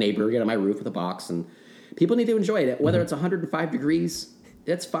a neighbor get on my roof with a box, and people need to enjoy it. Whether it's 105 degrees,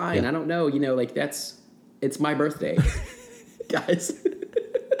 that's fine. Yeah. I don't know, you know, like it's my birthday, guys.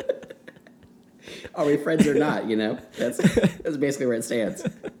 Are we friends or not? You know, that's basically where it stands.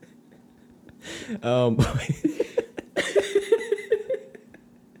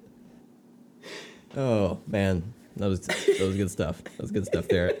 Oh man, that was good stuff. That was good stuff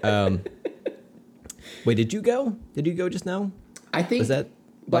there. Wait, did you go? Did you go just now? I think was that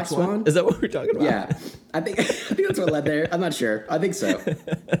Black Swan? Is that what we're talking about? Yeah, I think that's what led there. I'm not sure. I think so.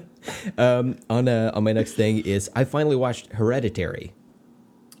 On my next thing is I finally watched Hereditary.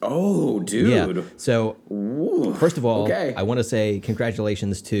 Oh, dude. Yeah. So, first of all, okay. I want to say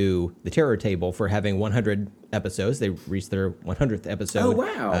congratulations to the Terror Table for having 100 episodes. They reached their 100th episode. Oh,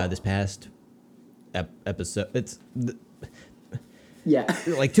 wow. This past episode. Yeah.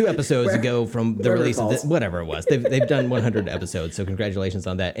 Like 2 episodes ago from the release of this, whatever it was. They've done 100 episodes, so congratulations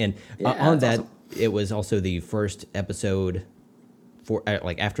on that. And on that, awesome. It was also the first episode for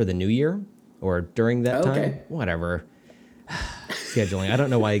like after the new year or during that time. Whatever. Scheduling. I don't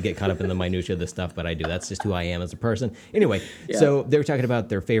know why I get caught up in the minutia of this stuff, but I do. That's just who I am as a person. Anyway, So they were talking about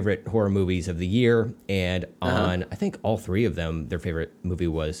their favorite horror movies of the year, and on I think all 3 of them, their favorite movie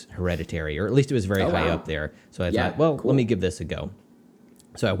was Hereditary, or at least it was very high up there. So I thought, well, let me give this a go.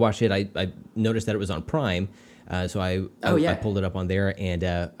 So I watched it. I noticed that it was on Prime, so I pulled it up on there, and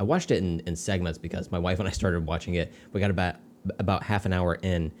I watched it in segments because my wife and I started watching it. We got about half an hour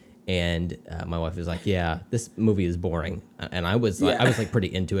in. And my wife was like, "Yeah, this movie is boring," and I was like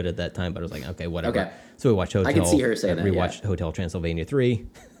pretty into it at that time, but I was like, "Okay, whatever." Okay. So we watched Hotel. I can see her saying that. Rewatched Hotel Transylvania 3.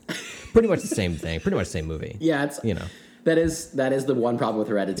 Pretty much the same thing. Pretty much the same movie. Yeah, it's that is the one problem with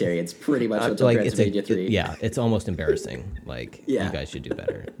Hereditary. It's pretty much Hotel Transylvania 3. It's almost embarrassing. Like you guys should do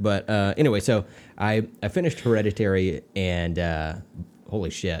better. But anyway, so I finished Hereditary, and holy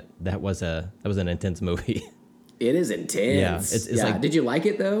shit, that was an intense movie. It is intense. Yeah, it's like, did you like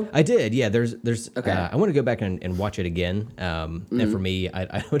it though? I did. Yeah, there's. Okay. I want to go back and watch it again. And for me,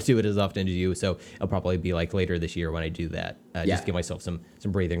 I don't do it as often as you, so I'll probably be like later this year when I do that. Just give myself some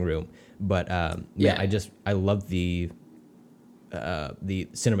breathing room. But I love the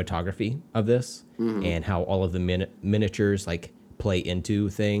cinematography of this and how all of the miniatures like play into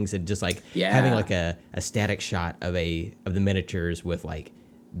things, and just like having like a static shot of the miniatures with like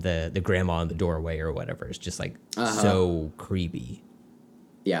the grandma in the doorway or whatever. It's just like so creepy.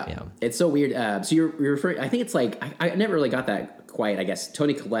 Yeah. It's so weird. So you're referring, I think it's like, I never really got that quite, I guess.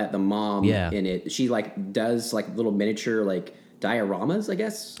 Toni Collette, the mom in it, she like does like little miniature like dioramas, I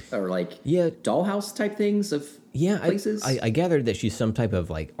guess, or like dollhouse type things of places. I gathered that she's some type of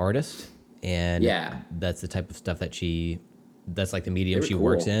like artist, and that's the type of stuff that that's like the medium she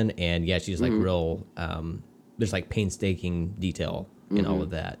works in. And she's like real, there's like painstaking detail in all of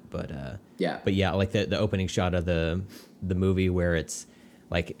that, but like the opening shot of the movie where it's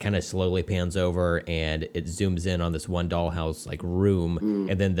like it kind of slowly pans over and it zooms in on this one dollhouse like room,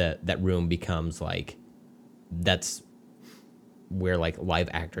 and then that room becomes like that's where like live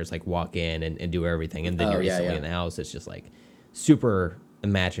actors like walk in and do everything, and then you're instantly in the house. It's just like super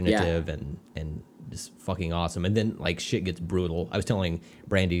imaginative and just fucking awesome. And then like shit gets brutal. I was telling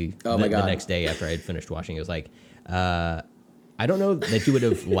Brandy the next day after I had finished watching, it was like, I don't know that you would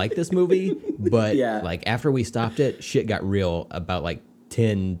have liked this movie, but like after we stopped it, shit got real about like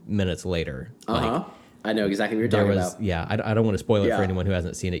 10 minutes later. Like, I know exactly what you're talking about. Yeah, I don't want to spoil it for anyone who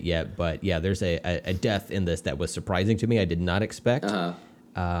hasn't seen it yet, but there's a death in this that was surprising to me. I did not expect.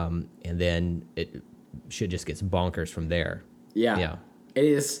 And then shit just gets bonkers from there. Yeah. It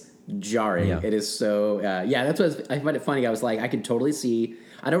is jarring. It is so, that's what I find it funny. I was like, I could totally see.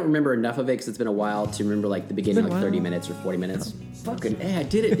 I don't remember enough of it because it's been a while to remember like the beginning, like 30 minutes or 40 minutes. Fucking, I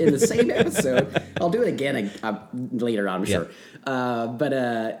did it in the same episode. I'll do it again later on, I'm sure. But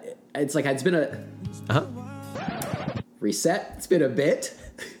it's like, it's been a reset. It's been a bit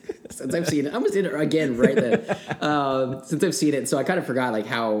since I've seen it. I almost did it again right then. Since I've seen it, so I kind of forgot like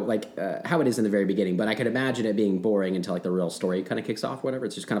how it is in the very beginning. But I could imagine it being boring until like the real story kind of kicks off. Whatever.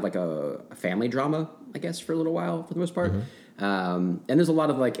 It's just kind of like a family drama, I guess, for a little while for the most part. And there's a lot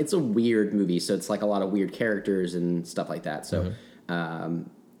of like, it's a weird movie, so it's like a lot of weird characters and stuff like that. So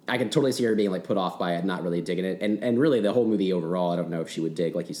I can totally see her being like put off by it, not really digging it, and really the whole movie overall, I don't know if she would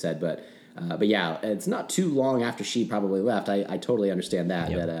dig, like you said, but yeah, it's not too long after she probably left. I totally understand that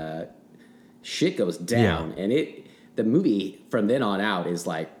that shit goes down, and the movie from then on out is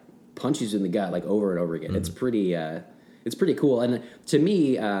like punches you in the gut like over and over again. It's pretty cool, and to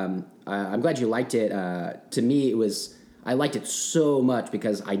me, I'm glad you liked it. To me, I liked it so much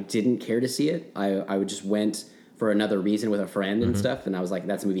because I didn't care to see it. I would just went for another reason with a friend and stuff, and I was like,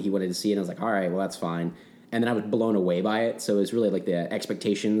 that's a movie he wanted to see, and I was like, all right, well, that's fine. And then I was blown away by it, so it was really like the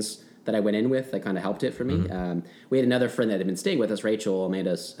expectations that I went in with that kind of helped it for me. We had another friend that had been staying with us, Rachel,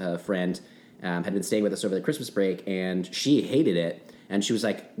 Amanda's friend, had been staying with us over the Christmas break, and she hated it. And she was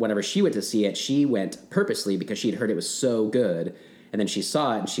like, whenever she went to see it, she went purposely because she'd heard it was so good. And then she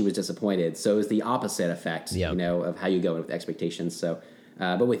saw it and she was disappointed. So it was the opposite effect, of how you go in with expectations. So,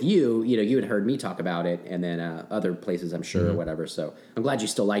 but with you had heard me talk about it, and then other places, I'm sure, or whatever. So I'm glad you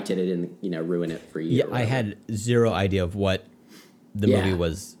still liked it. It didn't, ruin it for you. Yeah, I had zero idea of what the movie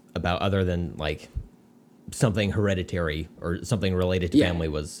was about, other than like something hereditary or something related to family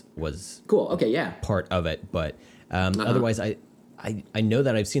was cool. Okay, yeah, part of it. But otherwise, I know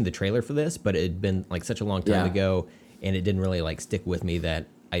that I've seen the trailer for this, but it had been like such a long time ago, and it didn't really like stick with me that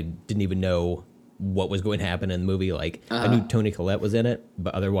I didn't even know what was going to happen in the movie. Like I knew Toni Collette was in it,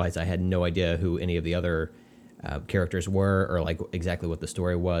 but otherwise I had no idea who any of the other characters were or like exactly what the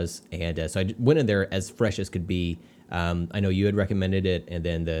story was. And so I went in there as fresh as could be. I know you had recommended it, and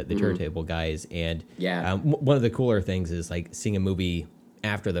then the Turntable guys. And one of the cooler things is like seeing a movie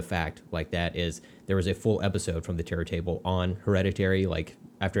after the fact like that is there was a full episode from the Turntable on Hereditary, like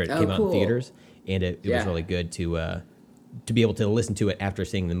after it came out in theaters. And it was really good to be able to listen to it after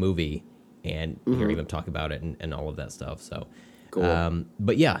seeing the movie and hearing them talk about it and all of that stuff. So, cool.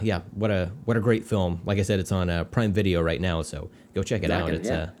 But yeah, what a great film. Like I said, it's on Prime Video right now, so go check it out. It's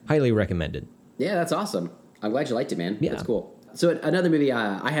highly recommended. Yeah, that's awesome. I'm glad you liked it, man. Yeah. That's cool. So another movie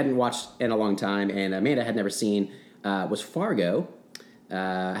I hadn't watched in a long time, and Amanda had never seen, was Fargo.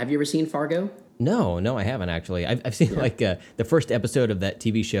 Have you ever seen Fargo? No, I haven't actually. I've seen like the first episode of that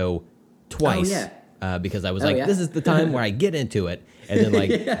TV show twice. Oh, yeah. Because I was this is the time where I get into it, and then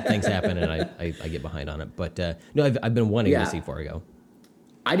like things happen, and I get behind on it. But no, I've been wanting to see Fargo.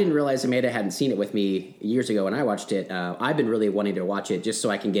 I didn't realize Amanda hadn't seen it with me years ago when I watched it. I've been really wanting to watch it just so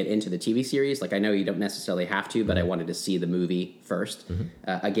I can get into the TV series. Like I know you don't necessarily have to, but I wanted to see the movie first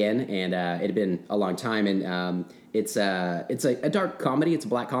again, and it had been a long time. And it's a dark comedy. It's a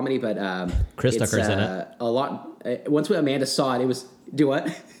black comedy, but Chris Tucker's in it. A lot. Once Amanda saw it, it was do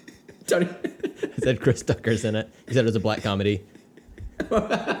what? Tony. I said Chris Tucker's in it. He said it was a black comedy.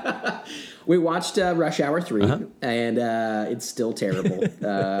 We watched Rush Hour 3, and it's still terrible.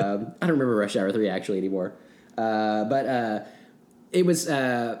 I don't remember Rush Hour 3 actually anymore. But it was,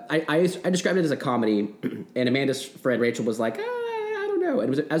 I described it as a comedy, and Amanda's friend Rachel was like, I don't know.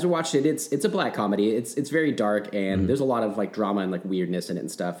 And as we watched it, it's a black comedy. It's very dark, and there's a lot of like drama and like weirdness in it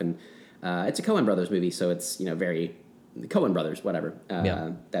and stuff. And it's a Coen Brothers movie, so it's, very Coen Brothers, whatever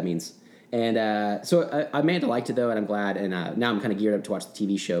that means. And so Amanda liked it though, and I'm glad. And now I'm kind of geared up to watch the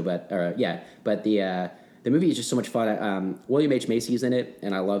TV show. But the movie is just so much fun. William H. Macy's in it,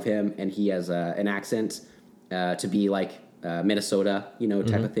 and I love him. And he has an accent to be like Minnesota,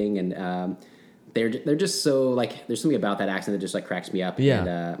 type of thing. And they're just so like there's something about that accent that just like cracks me up.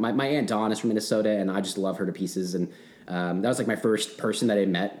 Yeah. And my Aunt Dawn is from Minnesota, and I just love her to pieces. And that was like my first person that I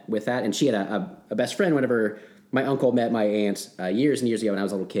met with that. And she had a best friend whenever my uncle met my aunt years and years ago when I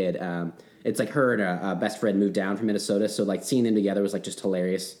was a little kid. It's like her and a best friend moved down from Minnesota, so like seeing them together was like just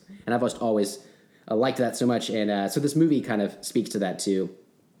hilarious. And I've just always liked that so much. And so this movie kind of speaks to that too.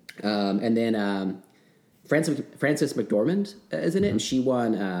 And then Frances McDormand is in it, and she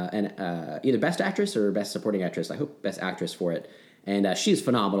won either Best Actress or Best Supporting Actress. I hope Best Actress for it. And she's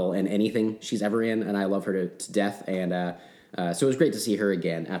phenomenal in anything she's ever in, and I love her to death. And so it was great to see her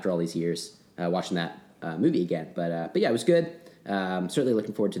again after all these years watching that movie again. But yeah, it was good. Certainly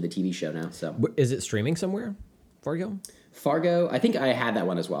looking forward to the TV show now. So is it streaming somewhere? Fargo, I think I had that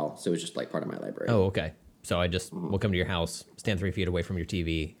one as well, so it was just like part of my library. Oh, okay. So I just will come to your house, stand 3 feet away from your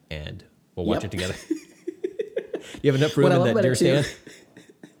TV, and we'll watch it together. You have enough room in that deer stand?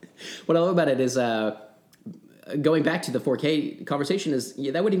 What I love about it is going back to the 4K conversation is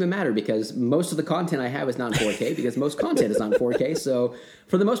that wouldn't even matter because most of the content I have is not in 4K because most content is not in 4K. So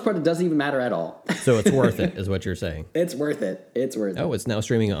for the most part, it doesn't even matter at all. So it's worth it, is what you're saying. It's worth it. It's worth it. Oh, it's now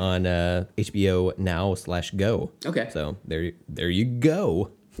streaming on HBO Now/Go. Okay. So there you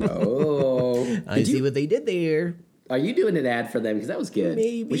go. Oh. I see what they did there. Are you doing an ad for them? Because that was good.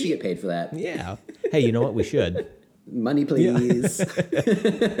 Maybe. We should get paid for that. Yeah. Hey, you know what? We should. Money, please.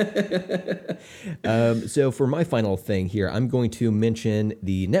 So for my final thing here, I'm going to mention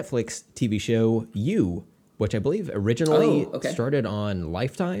the Netflix TV show You, which I believe originally started on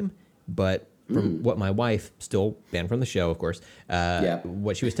Lifetime, but from what my wife, still banned from the show, of course,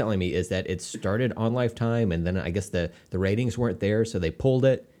 what she was telling me is that it started on Lifetime, and then I guess the ratings weren't there, so they pulled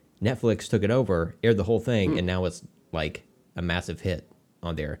it. Netflix took it over, aired the whole thing, and now it's like a massive hit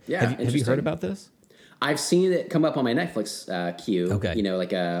on there. Yeah, have you heard about this? I've seen it come up on my Netflix queue. Okay. You know,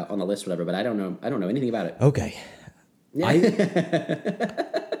 like on the list, or whatever. But I don't know anything about it. Okay.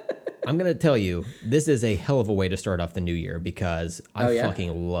 I'm gonna tell you, this is a hell of a way to start off the new year because I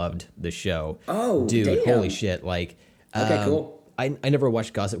fucking loved the show. Oh, dude, damn. holy shit! Like, okay, cool. I never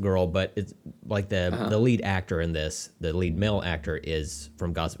watched Gossip Girl, but it's like the lead actor in this, the lead male actor is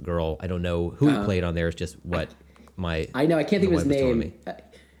from Gossip Girl. I don't know who he played on there. It's just what I know. I can't think of his name.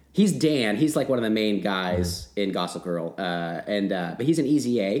 He's Dan. He's like one of the main guys in Gossip Girl, but he's in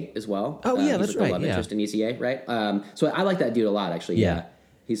Easy A as well. Oh yeah, that's right. Love interest in Easy A, right? So I like that dude a lot, actually. Yeah,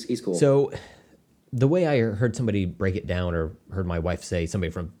 he's cool. So the way I heard somebody break it down, or heard my wife say, somebody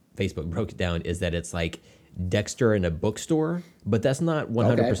from Facebook broke it down, is that it's like Dexter in a bookstore, but that's not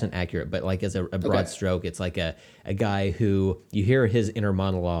 100% accurate. But like as a broad stroke, it's like a guy who you hear his inner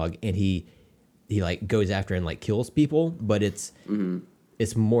monologue, and he like goes after and like kills people, but it's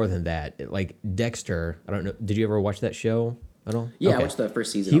more than that. Like Dexter, I don't know. Did you ever watch that show at all? Yeah, I watched the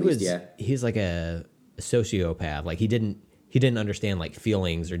first season. He's like a sociopath. Like he didn't understand like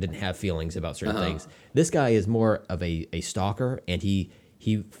feelings, or didn't have feelings about certain things. This guy is more of a stalker, and he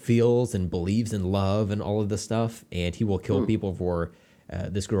feels and believes in love and all of this stuff, and he will kill people for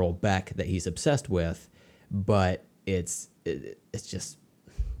this girl Beck that he's obsessed with. But it's just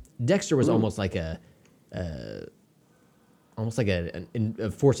Dexter was almost like a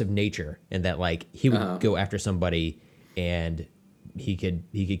force of nature, and that like he would go after somebody and he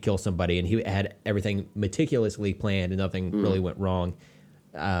could kill somebody, and he had everything meticulously planned and nothing really went wrong.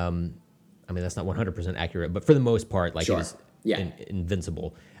 I mean, that's not 100% accurate, but for the most part, like he was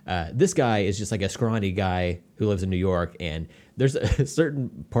invincible. This guy is just like a scrawny guy who lives in New York, and there's a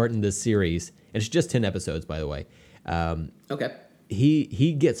certain part in this series, and it's just 10 episodes, by the way.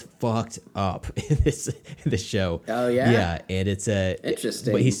 He gets fucked up in this show. Oh yeah, yeah, and it's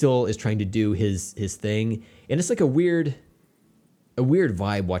interesting. But he still is trying to do his thing, and it's like a weird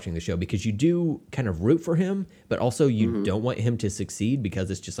vibe watching the show, because you do kind of root for him, but also you don't want him to succeed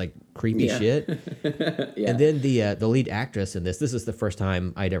because it's just like creepy shit. And then the lead actress in this is the first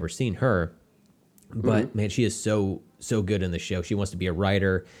time I'd ever seen her, but man, she is so good in the show. She wants to be a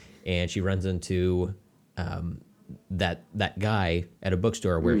writer, and she runs into that guy at a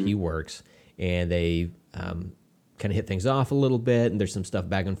bookstore where he works, and they kind of hit things off a little bit, and there's some stuff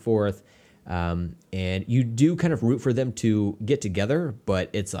back and forth. And you do kind of root for them to get together, but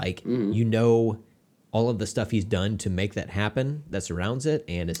it's like, you know, all of the stuff he's done to make that happen that surrounds it.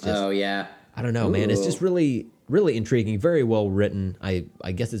 And it's just, I don't know, man. It's just really, really intriguing. Very well written.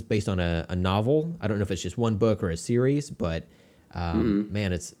 I guess it's based on a novel. I don't know if it's just one book or a series, but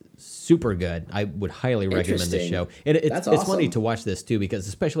man, it's super good. I would highly recommend this show. And it's funny to watch this too, because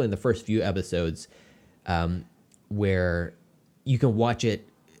especially in the first few episodes, where you can watch it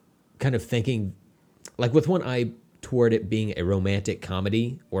kind of thinking, like with one eye toward it being a romantic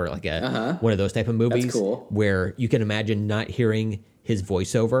comedy, or like one of those type of movies. That's cool. Where you can imagine not hearing his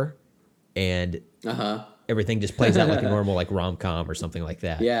voiceover, and everything just plays out like a normal like rom-com or something like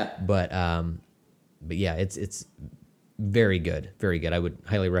that. Yeah. But yeah, it's very good, very good. I would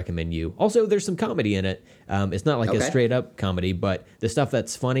highly recommend You. Also, there's some comedy in it. It's not like a straight up comedy, but the stuff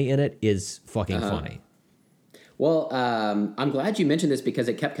that's funny in it is fucking funny. Well, I'm glad you mentioned this, because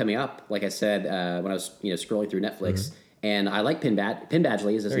it kept coming up, like I said, when I was scrolling through Netflix, and I like Penn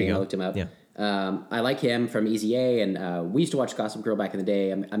Badgley is his name. I looked him up. Yeah. I like him from Easy A, and we used to watch Gossip Girl back in the day.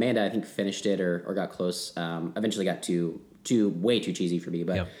 Amanda, I think, finished it or got close. Eventually got too way too cheesy for me,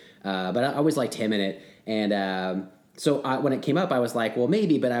 but I always liked him in it. And so when it came up, I was like, well,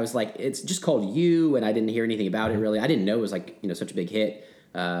 maybe, but I was like, it's just called You, and I didn't hear anything about it really. I didn't know it was like such a big hit.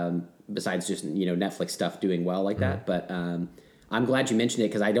 besides just Netflix stuff doing well like that. But I'm glad you mentioned it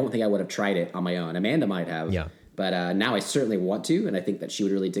because I don't think I would have tried it on my own. Amanda might have. Yeah. But now I certainly want to, and I think that she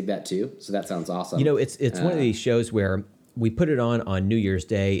would really dig that too. So that sounds awesome. It's one of these shows where we put it on New Year's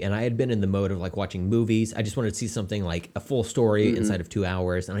Day, and I had been in the mode of like watching movies. I just wanted to see something like a full story inside of 2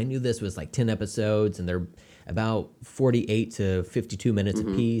 hours, and I knew this was like 10 episodes, and they're about 48 to 52 minutes a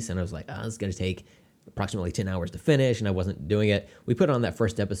piece, and I was like, this is going to take approximately 10 hours to finish, and I wasn't doing it. We put on that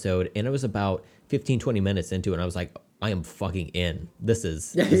first episode, and it was about 15, 20 minutes into it, and I was like, I am fucking in. This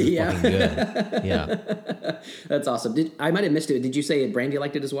is fucking good. Yeah. That's awesome. I might have missed it. Did you say Brandy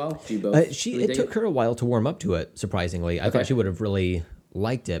liked it as well? Did you both? It took her a while to warm up to it, surprisingly. I thought she would have really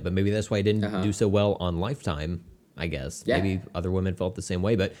liked it, but maybe that's why it didn't do so well on Lifetime, I guess. Yeah. Maybe other women felt the same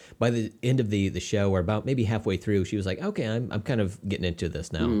way, but by the end of the show, or about maybe halfway through, she was like, okay, I'm kind of getting into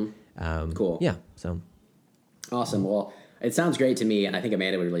this now. Cool. Yeah, so. Awesome. Well, it sounds great to me, and I think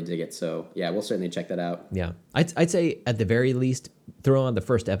Amanda would really dig it. So, yeah, we'll certainly check that out. Yeah. I'd say, at the very least, throw on the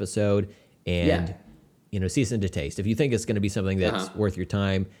first episode and, season to taste. If you think it's going to be something that's worth your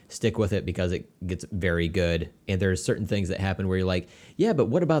time, stick with it because it gets very good. And there's certain things that happen where you're like, yeah, but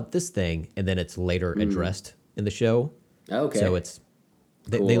what about this thing? And then it's later addressed in the show. Okay. So it's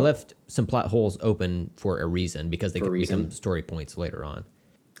they left some plot holes open for a reason because they could become story points later on.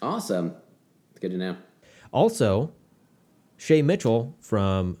 Awesome. Good to know. Also, Shay Mitchell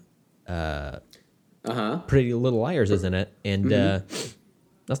from Pretty Little Liars is in it, and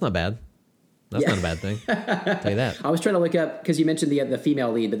that's not bad. That's not a bad thing. I'll tell you that. I was trying to look up because you mentioned the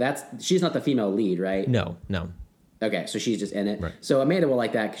female lead, but she's not the female lead, right? No. Okay, so she's just in it. Right. So Amanda will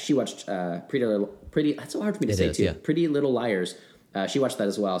like that because she watched Pretty. That's so hard for me to say too. Yeah. Pretty Little Liars. She watched that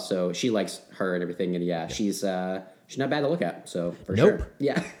as well, so she likes her and everything. And she's not bad to look at. So for sure,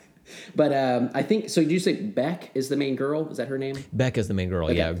 yeah. But I think so. Did you say Beck is the main girl? Is that her name? Beck is the main girl.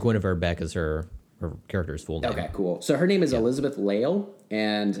 Okay. Yeah, Guinevere Beck is her character's full name. Okay, cool. So her name is Elizabeth Lale,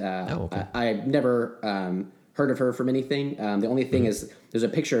 and I've never heard of her from anything. The only thing is there's a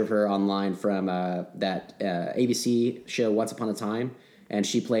picture of her online from that ABC show Once Upon a Time, and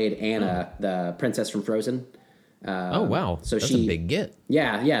she played Anna, the princess from Frozen. Oh wow! So that's a big get.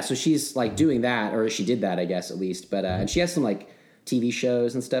 Yeah. So she's like doing that, or she did that, I guess, at least. But and she has some like TV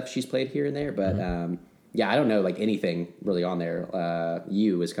shows and stuff she's played here and there. But I don't know like anything really on there.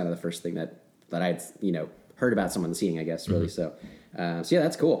 You is kind of the first thing that I'd heard about someone seeing, I guess, really. So yeah,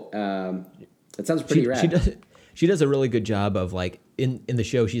 that's cool. It sounds pretty rad. She does a really good job of like in the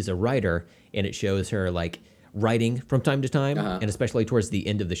show. She's a writer, and it shows her like writing from time to time, and especially towards the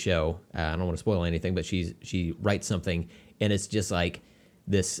end of the show. I don't want to spoil anything, but she writes something, and it's just like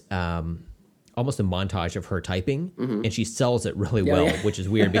this almost a montage of her typing, and she sells it really well, which is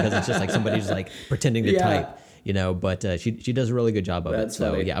weird because it's just like somebody's like pretending to type. But she does a really good job of it.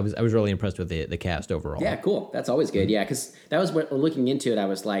 So funny. I was really impressed with the cast overall. Yeah, cool. That's always good. Yeah, because that was what looking into it. I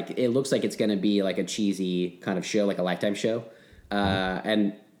was like, it looks like it's going to be like a cheesy kind of show, like a Lifetime show.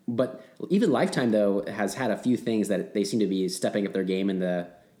 But even Lifetime though has had a few things that they seem to be stepping up their game in the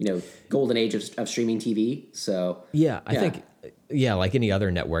golden age of streaming TV. So I think like any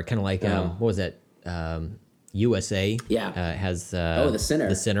other network, kind of like what was it? USA has The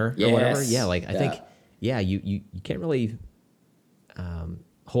Sinner or whatever. Yeah, like I think. Yeah, you can't really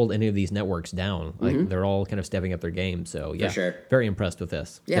hold any of these networks down. Like they're all kind of stepping up their game. So yeah, for sure. Very impressed with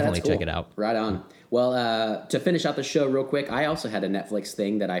this. Yeah, definitely that's cool. Check it out. Right on. Well, to finish out the show real quick, I also had a Netflix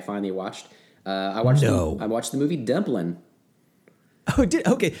thing that I finally watched. I watched the movie Dumplin'. Oh,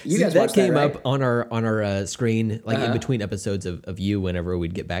 okay. You guys that came right? up on our screen, like in between episodes of You, whenever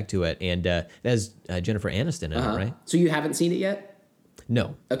we'd get back to it, and that's Jennifer Aniston in it, right? So you haven't seen it yet?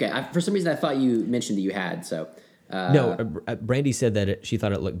 No. Okay. For some reason, I thought you mentioned that you had. So no. Brandy said that she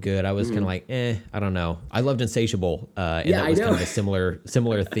thought it looked good. I was kind of like, I don't know. I loved Insatiable, and that was kind of a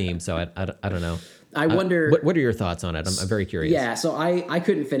similar theme. So I don't know. I wonder. What are your thoughts on it? I'm very curious. Yeah. So I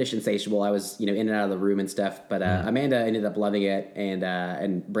couldn't finish Insatiable. I was in and out of the room and stuff. But Amanda ended up loving it,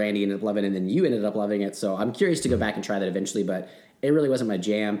 and Brandy ended up loving it, and then you ended up loving it. So I'm curious to go back and try that eventually. But it really wasn't my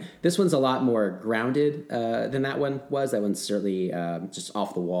jam. This one's a lot more grounded than that one was. That one's certainly just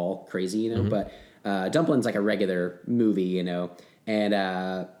off the wall crazy, But Dumplin's like a regular movie, and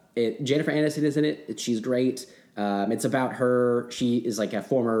Jennifer Aniston is in it. She's great. It's about her. She is like a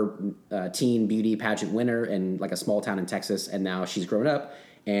former teen beauty pageant winner in like a small town in Texas, and now she's grown up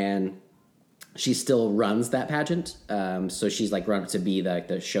and she still runs that pageant. So she's like grown up to be the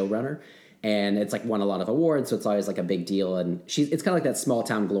showrunner. And it's like won a lot of awards, so it's always like a big deal. And it's kind of like that small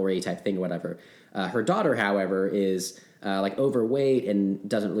town glory type thing or whatever. Her daughter, however, is like overweight and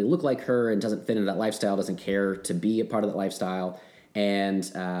doesn't really look like her and doesn't fit into that lifestyle, doesn't care to be a part of that lifestyle. And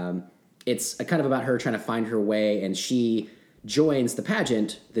it's kind of about her trying to find her way, and she joins the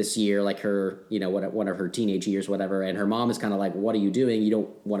pageant this year, like her, one of her teenage years, whatever. And her mom is kind of like, "What are you doing? You don't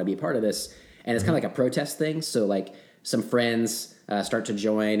want to be a part of this." And it's kind of like a protest thing. So like some friends start to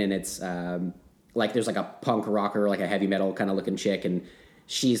join, and it's like there's like a punk rocker, like a heavy metal kind of looking chick, and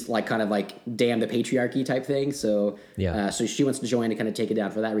she's like kind of like damn the patriarchy type thing. So so she wants to join and kind of take it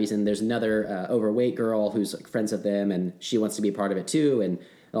down for that reason. There's another overweight girl who's like friends with them, and she wants to be a part of it too, and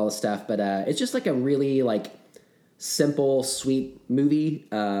all this stuff. But it's just like a really like simple, sweet movie.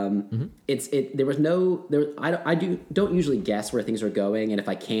 There was no there. Don't usually guess where things are going, and if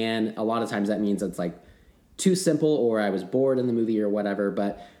I can, a lot of times that means it's like too simple or I was bored in the movie or whatever.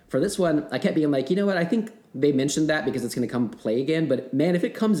 But for this one, I kept being like, you know what? I think they mentioned that because it's going to come play again. But man, if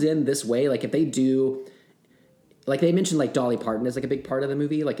it comes in this way, like if they do, like they mentioned, like Dolly Parton is like a big part of the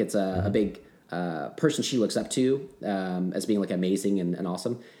movie. Like it's a big person she looks up to as being like amazing and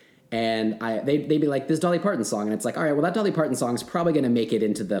awesome. And they'd be like, this Dolly Parton song. And it's like, all right, well, that Dolly Parton song is probably going to make it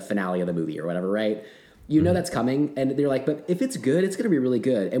into the finale of the movie or whatever, right? You know that's coming. And they're like, but if it's good, it's going to be really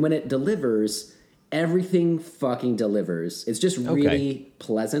good. And when it delivers, everything fucking delivers. It's just really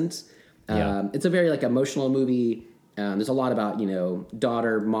pleasant. It's a very like emotional movie. There's a lot about,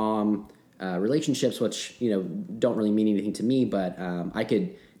 daughter, mom relationships, which, don't really mean anything to me, but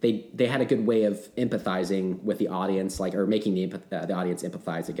they had a good way of empathizing with the audience, like, or making the audience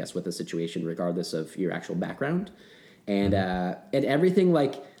empathize, I guess, with the situation, regardless of your actual background. And everything,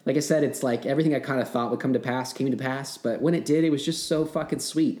 like I said, it's like everything I kind of thought would come to pass came to pass. But when it did, it was just so fucking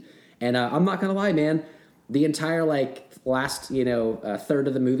sweet. And I'm not gonna lie, man, the entire like last third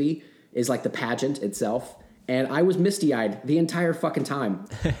of the movie is like the pageant itself. And I was misty-eyed the entire fucking time.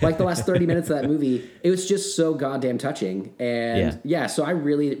 Like the last 30 minutes of that movie, it was just so goddamn touching. And so I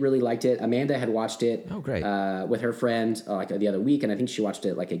really, really liked it. Amanda had watched it with her friend like the other week, and I think she watched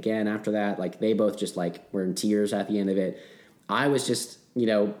it like again after that. Like they both just like were in tears at the end of it. I was just,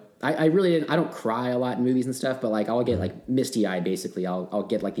 I really didn't, I don't cry a lot in movies and stuff, but like I'll get like misty-eyed basically. I'll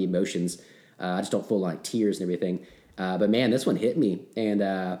get like the emotions. I just don't full like tears and everything. But man, this one hit me, and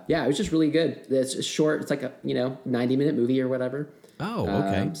it was just really good. It's short. It's like a 90-minute movie or whatever. Oh,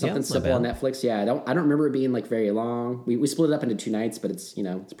 okay. Something simple on Netflix. Yeah, I don't remember it being like very long. We split it up into 2 nights, but it's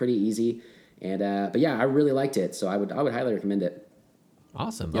it's pretty easy. And but yeah, I really liked it, so I would highly recommend it.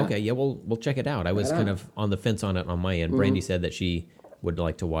 Awesome. Yeah. Okay, yeah, we'll check it out. I was kind of on the fence on it on my end. Brandy said that she would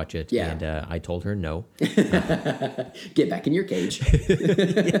like to watch it, and I told her no. Get back in your cage.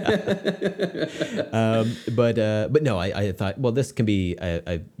 But no, I thought, well, this can be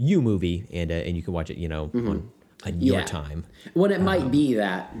a you movie, and you can watch it, on your time. Well, it might be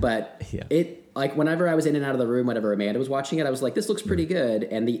that, but it like whenever I was in and out of the room, whenever Amanda was watching it, I was like, this looks pretty good.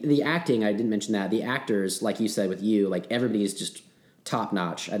 And the acting, I didn't mention that. The actors, like you said with you, like everybody is just top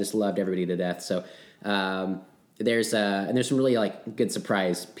notch. I just loved everybody to death. So. There's some really like good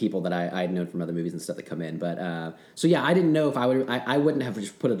surprise people that I'd known from other movies and stuff that come in. But so yeah, I didn't know if I wouldn't have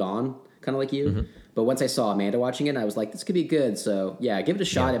just put it on kind of like you. But once I saw Amanda watching it, I was like, this could be good. So yeah, give it a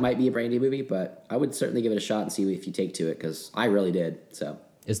shot. It might be a Brandy movie, but I would certainly give it a shot and see if you take to it, because I really did. So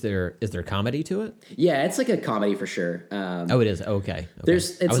is there comedy to it? Yeah, it's like a comedy for sure. It is. Okay. I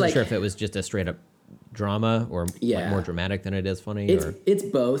wasn't sure if it was just a straight up drama or like more dramatic than it is funny. It's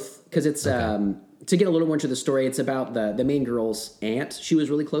both, because it's to get a little more into the story, it's about the main girl's aunt she was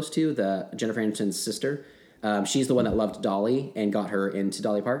really close to, the Jennifer Aniston's sister. She's the one that loved Dolly and got her into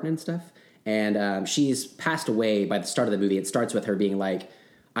Dolly Parton and stuff. And she's passed away by the start of the movie. It starts with her being like,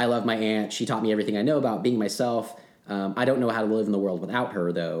 I love my aunt. She taught me everything I know about being myself. I don't know how to live in the world without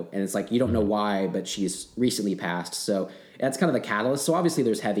her, though. And it's like, you don't know why, but she's recently passed. So that's kind of the catalyst. So obviously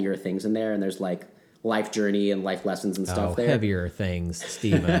there's heavier things in there, and there's like life journey and life lessons and stuff there. Heavier things,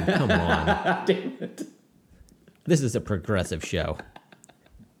 Steven. Come on. Damn it. This is a progressive show.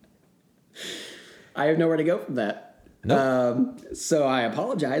 I have nowhere to go from that. Nope. So I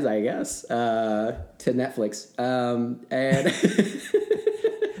apologize, I guess, to Netflix. And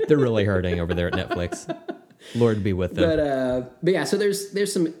they're really hurting over there at Netflix. Lord be with them. But yeah, so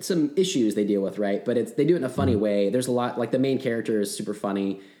there's some issues they deal with, right? But they do it in a funny way. There's a lot, like the main character is super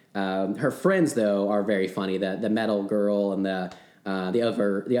funny. Her friends though are very funny. The metal girl and the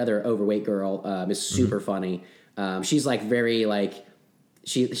other overweight girl is super funny. She's like very like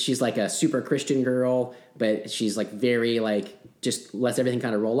she's like a super Christian girl, but she's like very like just lets everything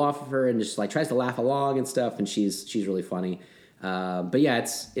kind of roll off of her and just like tries to laugh along and stuff. And she's really funny. But yeah,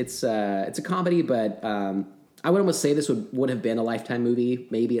 it's a comedy, but I would almost say this would have been a Lifetime movie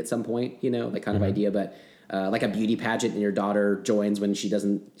maybe at some point, that kind of idea, but like a beauty pageant and your daughter joins when she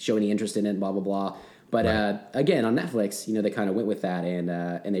doesn't show any interest in it, blah, blah, blah, But Right. again, on Netflix, they kind of went with that,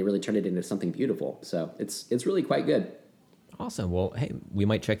 and they really turned it into something beautiful. So it's really quite good. Awesome. Well, hey, we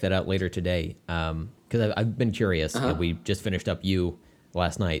might check that out later today because I've been curious. Uh-huh. We just finished up You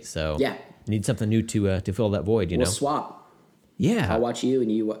last night, so Yeah. need something new to fill that void. You We'll know? swap. Yeah. I'll watch you,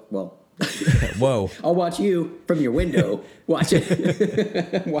 and you well. Whoa. I'll watch you from your window watching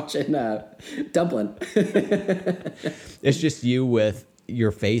Dumpling. It's just you with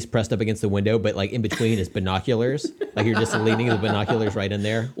your face pressed up against the window, but like in between is binoculars. Like you're just leaning the binoculars right in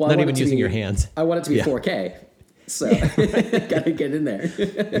there, Well, I not want even it to using be- your hands. I want it to be Yeah. 4K, so gotta get in there.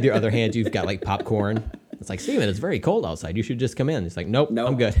 With your other hand, you've got like popcorn. It's like, Steven, it's very cold outside. You should just come in. It's like, nope, No,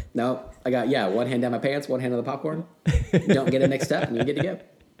 I'm good. No, I got one hand down my pants, one hand on the popcorn. Don't get it mixed up, and you're good to go.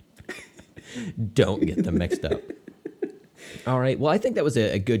 Don't get them mixed up. All right. Well, I think that was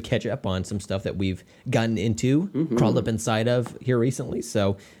a good catch up on some stuff that we've gotten into, crawled up inside of here recently.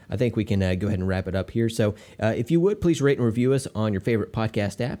 So I think we can go ahead and wrap it up here. So if you would, please rate and review us on your favorite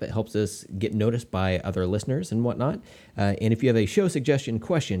podcast app. It helps us get noticed by other listeners and whatnot. And if you have a show suggestion,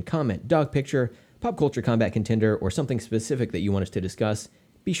 question, comment, dog picture, pop culture combat contender, or something specific that you want us to discuss,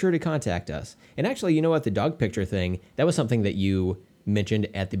 be sure to contact us. And actually, you know what? The dog picture thing, that was something that you mentioned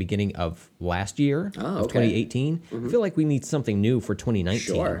at the beginning of last year, of 2018. I feel like we need something new for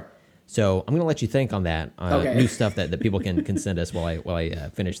 2019. Sure. So I'm going to let you think on that, Okay. new stuff that people can send us while I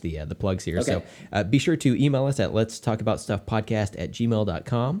finish the plugs here. Okay. So be sure to email us at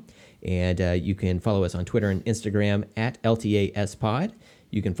letstalkaboutstuffpodcast@gmail.com. And you can follow us on Twitter and Instagram at LTASpod.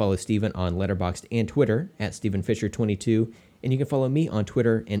 You can follow Steven on Letterboxd and Twitter at StevenFisher22. And you can follow me on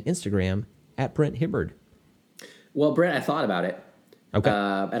Twitter and Instagram at Brent Hibbard. Well, Brent, I thought about it. Okay.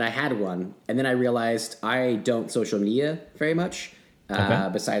 And I had one, and then I realized I don't social media very much,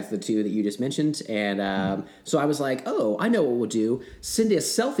 besides the two that you just mentioned. And so I was like, oh, I know what we'll do. Send a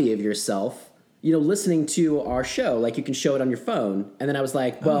selfie of yourself, listening to our show. Like you can show it on your phone. And then I was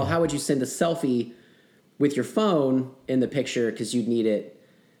like, well, how would you send a selfie with your phone in the picture? Because you'd need it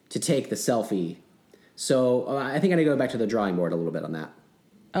to take the selfie. So I think I need to go back to the drawing board a little bit on that.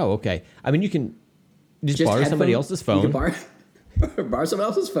 Oh, okay. I mean, you can just borrow headphone- somebody else's phone. You can borrow someone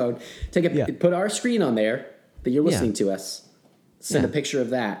else's phone. Put our screen on there that you're listening to us. Send a picture of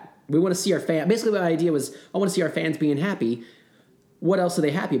that. We want to see our fans. Basically, my idea was I want to see our fans being happy. What else are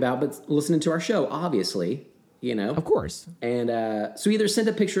they happy about but listening to our show? Obviously, Of course. And so either send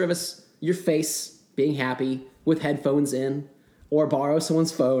a picture of us, your face being happy with headphones in, or borrow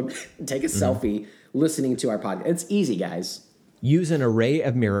someone's phone, and take a selfie listening to our podcast. It's easy, guys. Use an array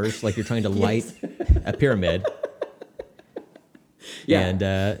of mirrors like you're trying to light a pyramid. Yeah.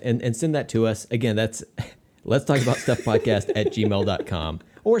 And send that to us. Again, that's Let's Talk About Stuff Podcast at gmail.com.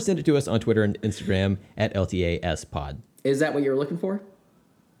 Or send it to us on Twitter and Instagram at LTASpod. Is that what you were looking for?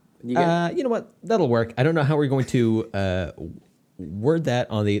 You good? You know what? That'll work. I don't know how we're going to word that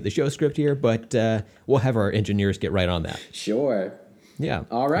on the show script here, but we'll have our engineers get right on that. Sure. Yeah.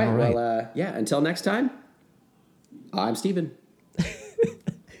 All right. Well, until next time, I'm Steven.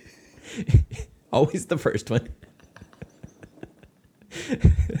 Always the first one.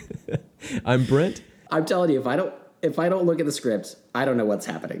 I'm Brent. I'm telling you, if I don't look at the script, I don't know what's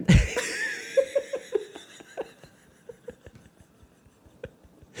happening.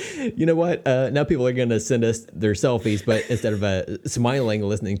 You know what? Now people are going to send us their selfies, but instead of smiling,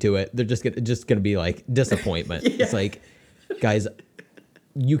 listening to it, they're just going to be like disappointment. Yeah. It's like, guys,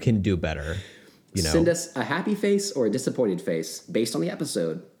 you can do better. Send us a happy face or a disappointed face based on the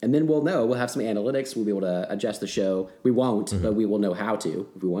episode, and then we'll know. We'll have some analytics. We'll be able to adjust the show. We won't, but we will know how to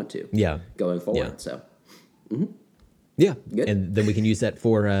if we want to. Yeah. Going forward. Yeah. So Yeah. Good. And then we can use that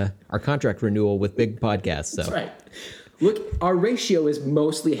for our contract renewal with big podcasts. So. that's right. Look, our ratio is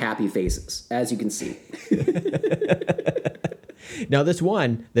mostly happy faces, as you can see. Now, this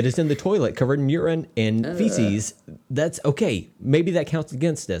one that is in the toilet covered in urine and feces, that's okay. Maybe that counts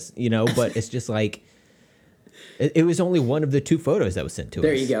against us, but it's just like, it was only one of the two photos that was sent to us.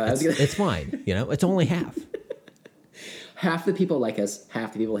 There you go. It's fine. It's only half. Half the people like us,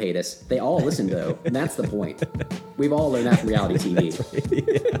 half the people hate us. They all listen, though, and that's the point. We've all learned that from reality TV.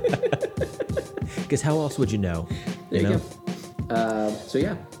 Because how else would you know? There you go. So,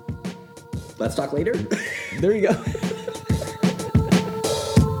 yeah. Let's talk later. There you go.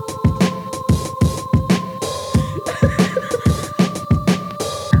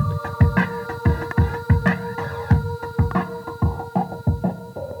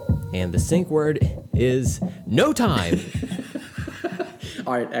 And the sync word is no time.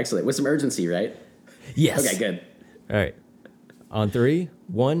 All right, excellent. With some urgency, right? Yes. Okay, good. All right. On 3,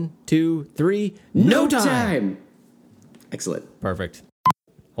 1, 2, 3. No time. Excellent. Perfect.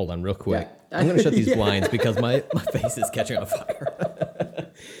 Hold on real quick. Yeah. I'm going to shut these blinds because my face is catching on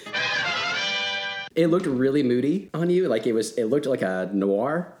fire. It looked really moody on you. Like it looked like a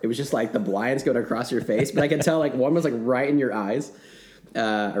noir. It was just like the blinds going across your face. But I could tell like one was like right in your eyes.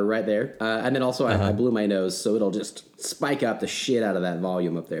 Or right there. And then also I blew my nose, so it'll just spike up the shit out of that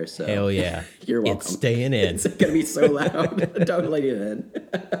volume up there. So hell yeah. You're welcome. It's staying in. It's going to be so loud. Don't let it in.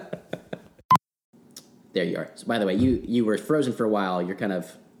 There you are. So by the way, you were frozen for a while. You're kind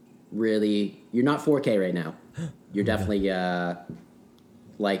of really, you're not 4K right now. You're definitely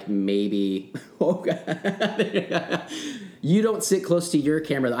like maybe, oh God. You don't sit close to your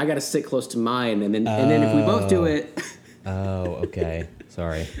camera. I got to sit close to mine. And then if we both do it. Oh, okay.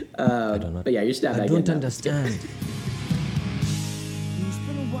 Sorry. I don't know. But yeah, you're snapping. I don't understand. It's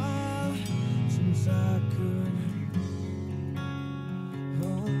been a while since I could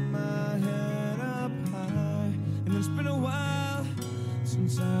hold my head up high, and it's been a while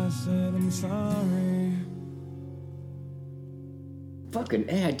since I said I'm sorry. Fucking,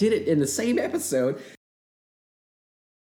 hey, I did it in the same episode.